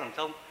 xuôi theo dòng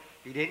sông,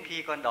 thì đến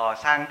khi con đò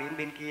sang đến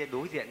bên kia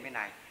đối diện bên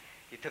này,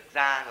 thì thực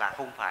ra là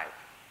không phải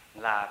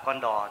là con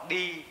đò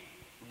đi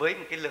với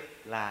một cái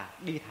lực là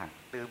đi thẳng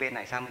từ bên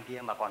này sang bên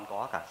kia, mà còn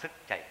có cả sức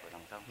chảy của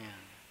dòng sông. Yeah.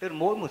 Tức là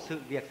mỗi một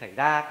sự việc xảy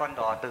ra, con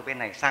đò từ bên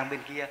này sang bên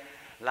kia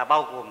là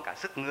bao gồm cả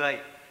sức người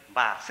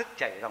và sức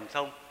chảy của dòng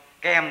sông,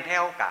 kèm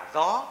theo cả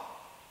gió.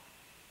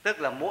 Tức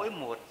là mỗi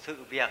một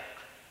sự việc,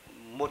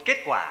 một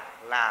kết quả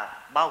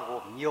là bao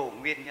gồm nhiều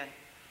nguyên nhân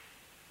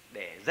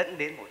để dẫn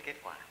đến một kết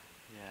quả.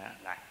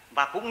 Yeah.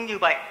 Và cũng như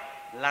vậy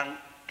là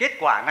kết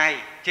quả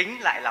này chính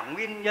lại là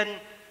nguyên nhân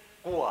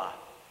của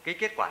cái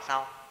kết quả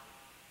sau.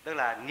 Tức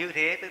là như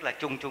thế, tức là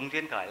trùng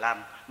duyên khởi,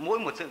 làm mỗi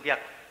một sự việc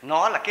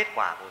nó là kết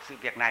quả của sự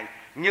việc này,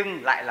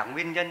 nhưng lại là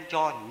nguyên nhân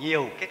cho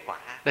nhiều kết quả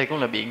khác. Đây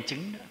cũng là biện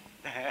chứng đó.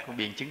 Cũng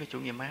biện chứng của chủ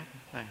nghĩa Mác.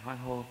 Hoan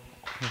hô.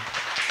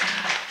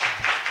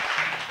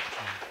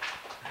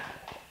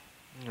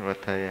 Và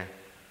thầy,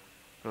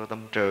 cô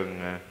Tâm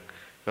Trường,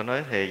 cô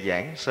nói thầy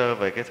giảng sơ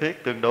về cái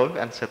thuyết tương đối của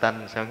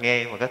Einstein, sao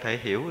nghe mà có thể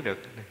hiểu được?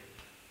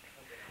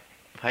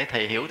 Phải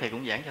thầy hiểu thầy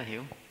cũng giảng cho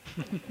hiểu.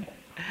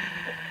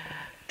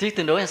 Thuyết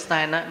tương đối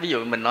Einstein đó, ví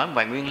dụ mình nói một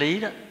vài nguyên lý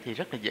đó thì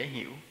rất là dễ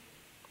hiểu,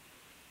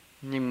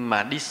 nhưng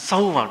mà đi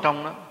sâu vào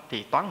trong đó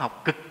thì toán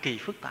học cực kỳ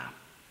phức tạp,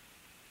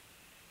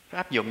 phải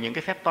áp dụng những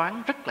cái phép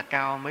toán rất là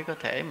cao mới có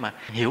thể mà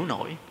hiểu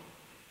nổi.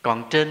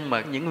 Còn trên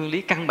mà những nguyên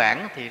lý căn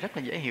bản thì rất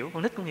là dễ hiểu,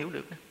 con nít cũng hiểu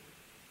được đó.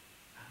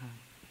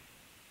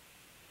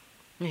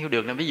 Nếu hiểu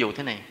được là ví dụ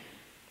thế này,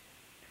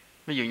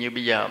 ví dụ như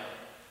bây giờ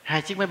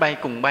hai chiếc máy bay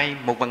cùng bay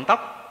một vận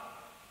tốc,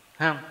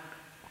 thấy không?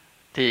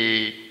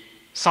 Thì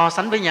so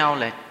sánh với nhau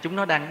là chúng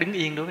nó đang đứng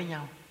yên đối với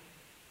nhau,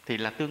 thì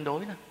là tương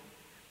đối đó.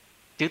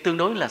 Chữ tương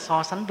đối là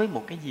so sánh với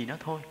một cái gì đó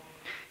thôi.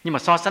 Nhưng mà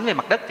so sánh về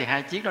mặt đất thì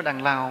hai chiếc nó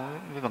đang lao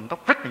với vận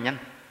tốc rất là nhanh,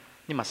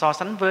 nhưng mà so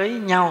sánh với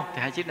nhau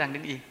thì hai chiếc đang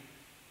đứng yên.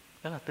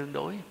 Đó là tương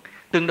đối.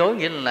 Tương đối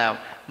nghĩa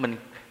là mình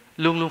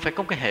luôn luôn phải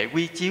có cái hệ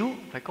quy chiếu,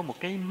 phải có một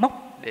cái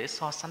mốc để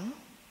so sánh,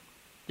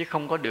 chứ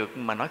không có được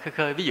mà nói khơi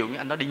khơi. Ví dụ như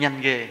anh đó đi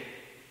nhanh ghê,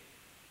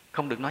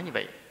 không được nói như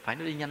vậy, phải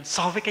nó đi nhanh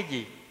so với cái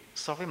gì?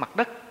 So với mặt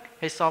đất,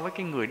 hay so với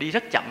cái người đi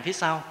rất chậm phía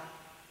sau,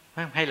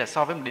 hay là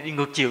so với người đi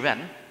ngược chiều với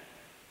ảnh.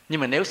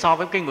 Nhưng mà nếu so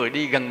với cái người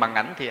đi gần bằng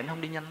ảnh thì ảnh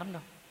không đi nhanh lắm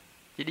đâu,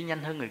 chỉ đi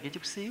nhanh hơn người kia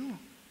chút xíu,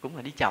 cũng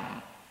là đi chậm,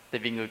 tại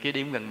vì người kia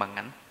đi cũng gần bằng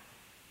ảnh.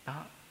 Đó,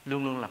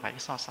 luôn luôn là phải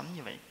so sánh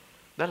như vậy.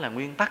 Đó là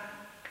nguyên tắc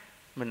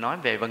mình nói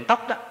về vận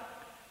tốc đó.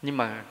 Nhưng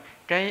mà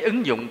cái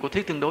ứng dụng của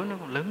thuyết tương đối nó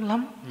lớn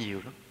lắm,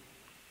 nhiều lắm,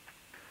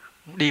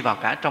 đi vào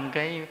cả trong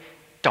cái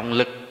trọng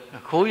lực,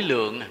 khối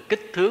lượng,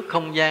 kích thước,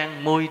 không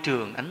gian, môi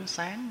trường, ánh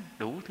sáng,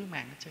 đủ thứ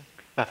mang hết trơn.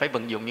 Và phải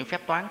vận dụng những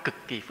phép toán cực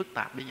kỳ phức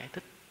tạp để giải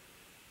thích.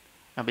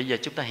 Bây giờ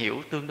chúng ta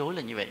hiểu tương đối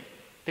là như vậy,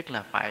 tức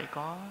là phải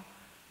có,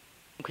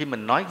 khi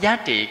mình nói giá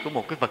trị của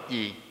một cái vật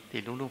gì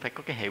thì luôn luôn phải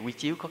có cái hệ quy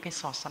chiếu, có cái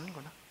so sánh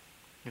của nó.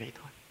 Như vậy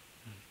thôi.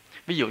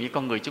 Ví dụ như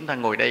con người chúng ta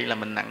ngồi đây là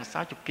mình nặng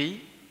 60 kg,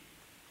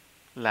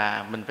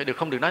 là mình phải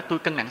không được nói tôi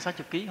cân nặng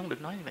 60 kg, không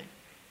được nói như vậy,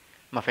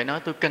 mà phải nói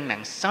tôi cân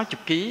nặng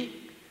 60 kg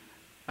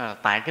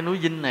tại cái núi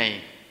Dinh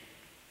này,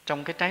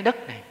 trong cái trái đất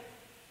này.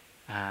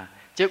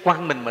 Chứ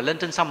quăng mình mà lên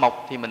trên sao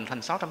Mộc thì mình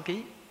thành 600 kg.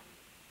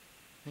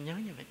 Nhớ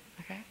như vậy,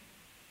 nó khác.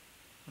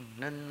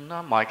 Nên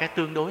nó mọi cái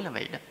tương đối là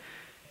vậy đó.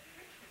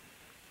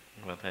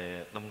 Và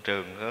thầy Tâm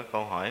Trường có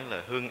câu hỏi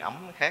là hương ấm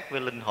khác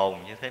với linh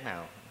hồn như thế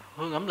nào?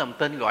 Hương ấm là một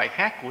tên gọi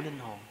khác của linh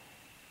hồn.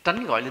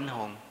 Tránh gọi linh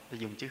hồn là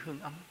dùng chữ hương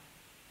ấm,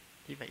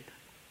 chỉ vậy thôi.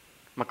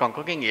 Mà còn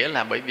có cái nghĩa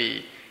là bởi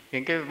vì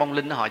những cái vong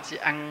linh họ chỉ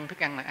ăn thức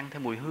ăn là ăn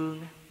theo mùi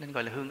hương, nên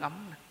gọi là hương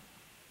ấm.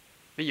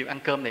 Ví dụ ăn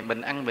cơm này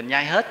mình ăn mình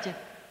nhai hết chứ,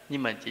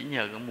 nhưng mà chỉ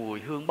nhờ cái mùi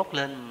hương bốc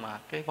lên mà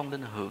cái vong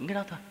linh hưởng cái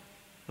đó thôi,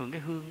 hưởng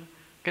cái hương đó.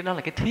 Cái đó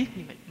là cái thuyết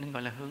như vậy nên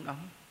gọi là hương ấm.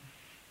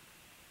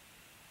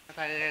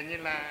 Thầy, như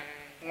là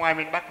ngoài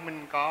miền Bắc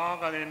mình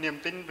có niềm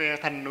tin về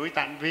thần núi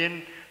Tản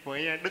Viên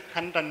với Đức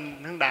Thánh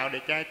Trần Hưng Đạo để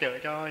che chở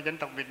cho dân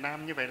tộc Việt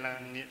Nam, như vậy là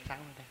nghĩa sao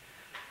thầy?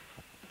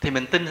 Thì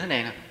mình tin thế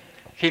này nè,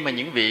 khi mà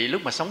những vị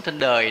lúc mà sống trên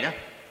đời đó,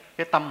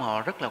 cái tâm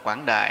họ rất là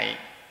quảng đại,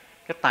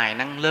 cái tài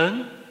năng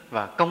lớn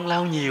và công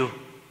lao nhiều,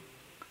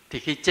 thì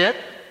khi chết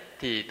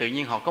thì tự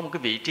nhiên họ có một cái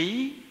vị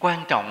trí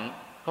quan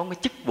trọng, có một cái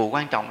chức vụ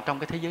quan trọng trong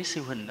cái thế giới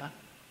siêu hình đó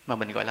mà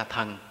mình gọi là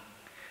thần.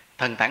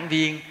 Thần Tản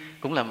Viên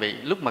cũng là vị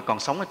lúc mà còn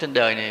sống ở trên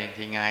đời này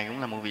thì ngài cũng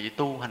là một vị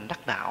tu hành đắc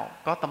đạo,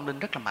 có tâm linh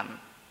rất là mạnh.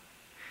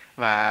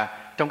 Và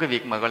trong cái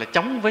việc mà gọi là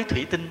chống với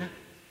thủy tinh đó,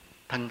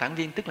 thần Tản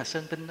Viên tức là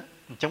Sơn Tinh đó,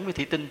 chống với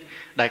thủy tinh,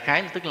 đại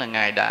khái là tức là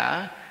ngài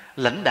đã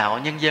lãnh đạo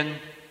nhân dân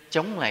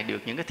chống lại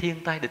được những cái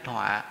thiên tai địch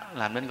họa,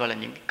 làm nên gọi là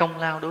những cái công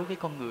lao đối với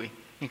con người.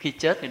 Nhưng khi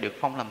chết thì được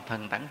phong làm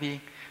thần Tản Viên,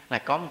 là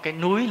có một cái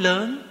núi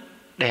lớn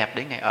đẹp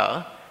để ngài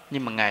ở,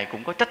 nhưng mà ngài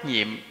cũng có trách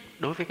nhiệm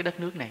đối với cái đất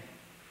nước này.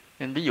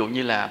 Nên ví dụ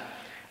như là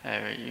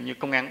như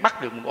công an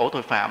bắt được một ổ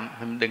tội phạm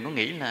thì mình đừng có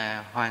nghĩ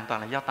là hoàn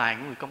toàn là do tài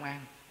của người công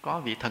an. Có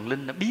vị thần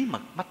linh đã bí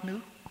mật bắt nước,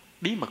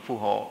 bí mật phù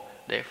hộ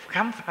để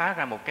khám phá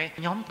ra một cái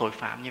nhóm tội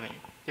phạm như vậy,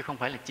 chứ không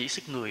phải là chỉ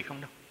sức người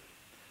không đâu.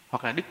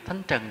 Hoặc là Đức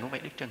Thánh Trần cũng vậy,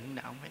 Đức Trần Hưng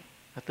Đạo cũng vậy,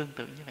 là tương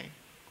tự như vậy.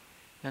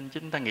 Nên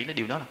chúng ta nghĩ là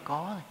điều đó là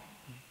có thôi.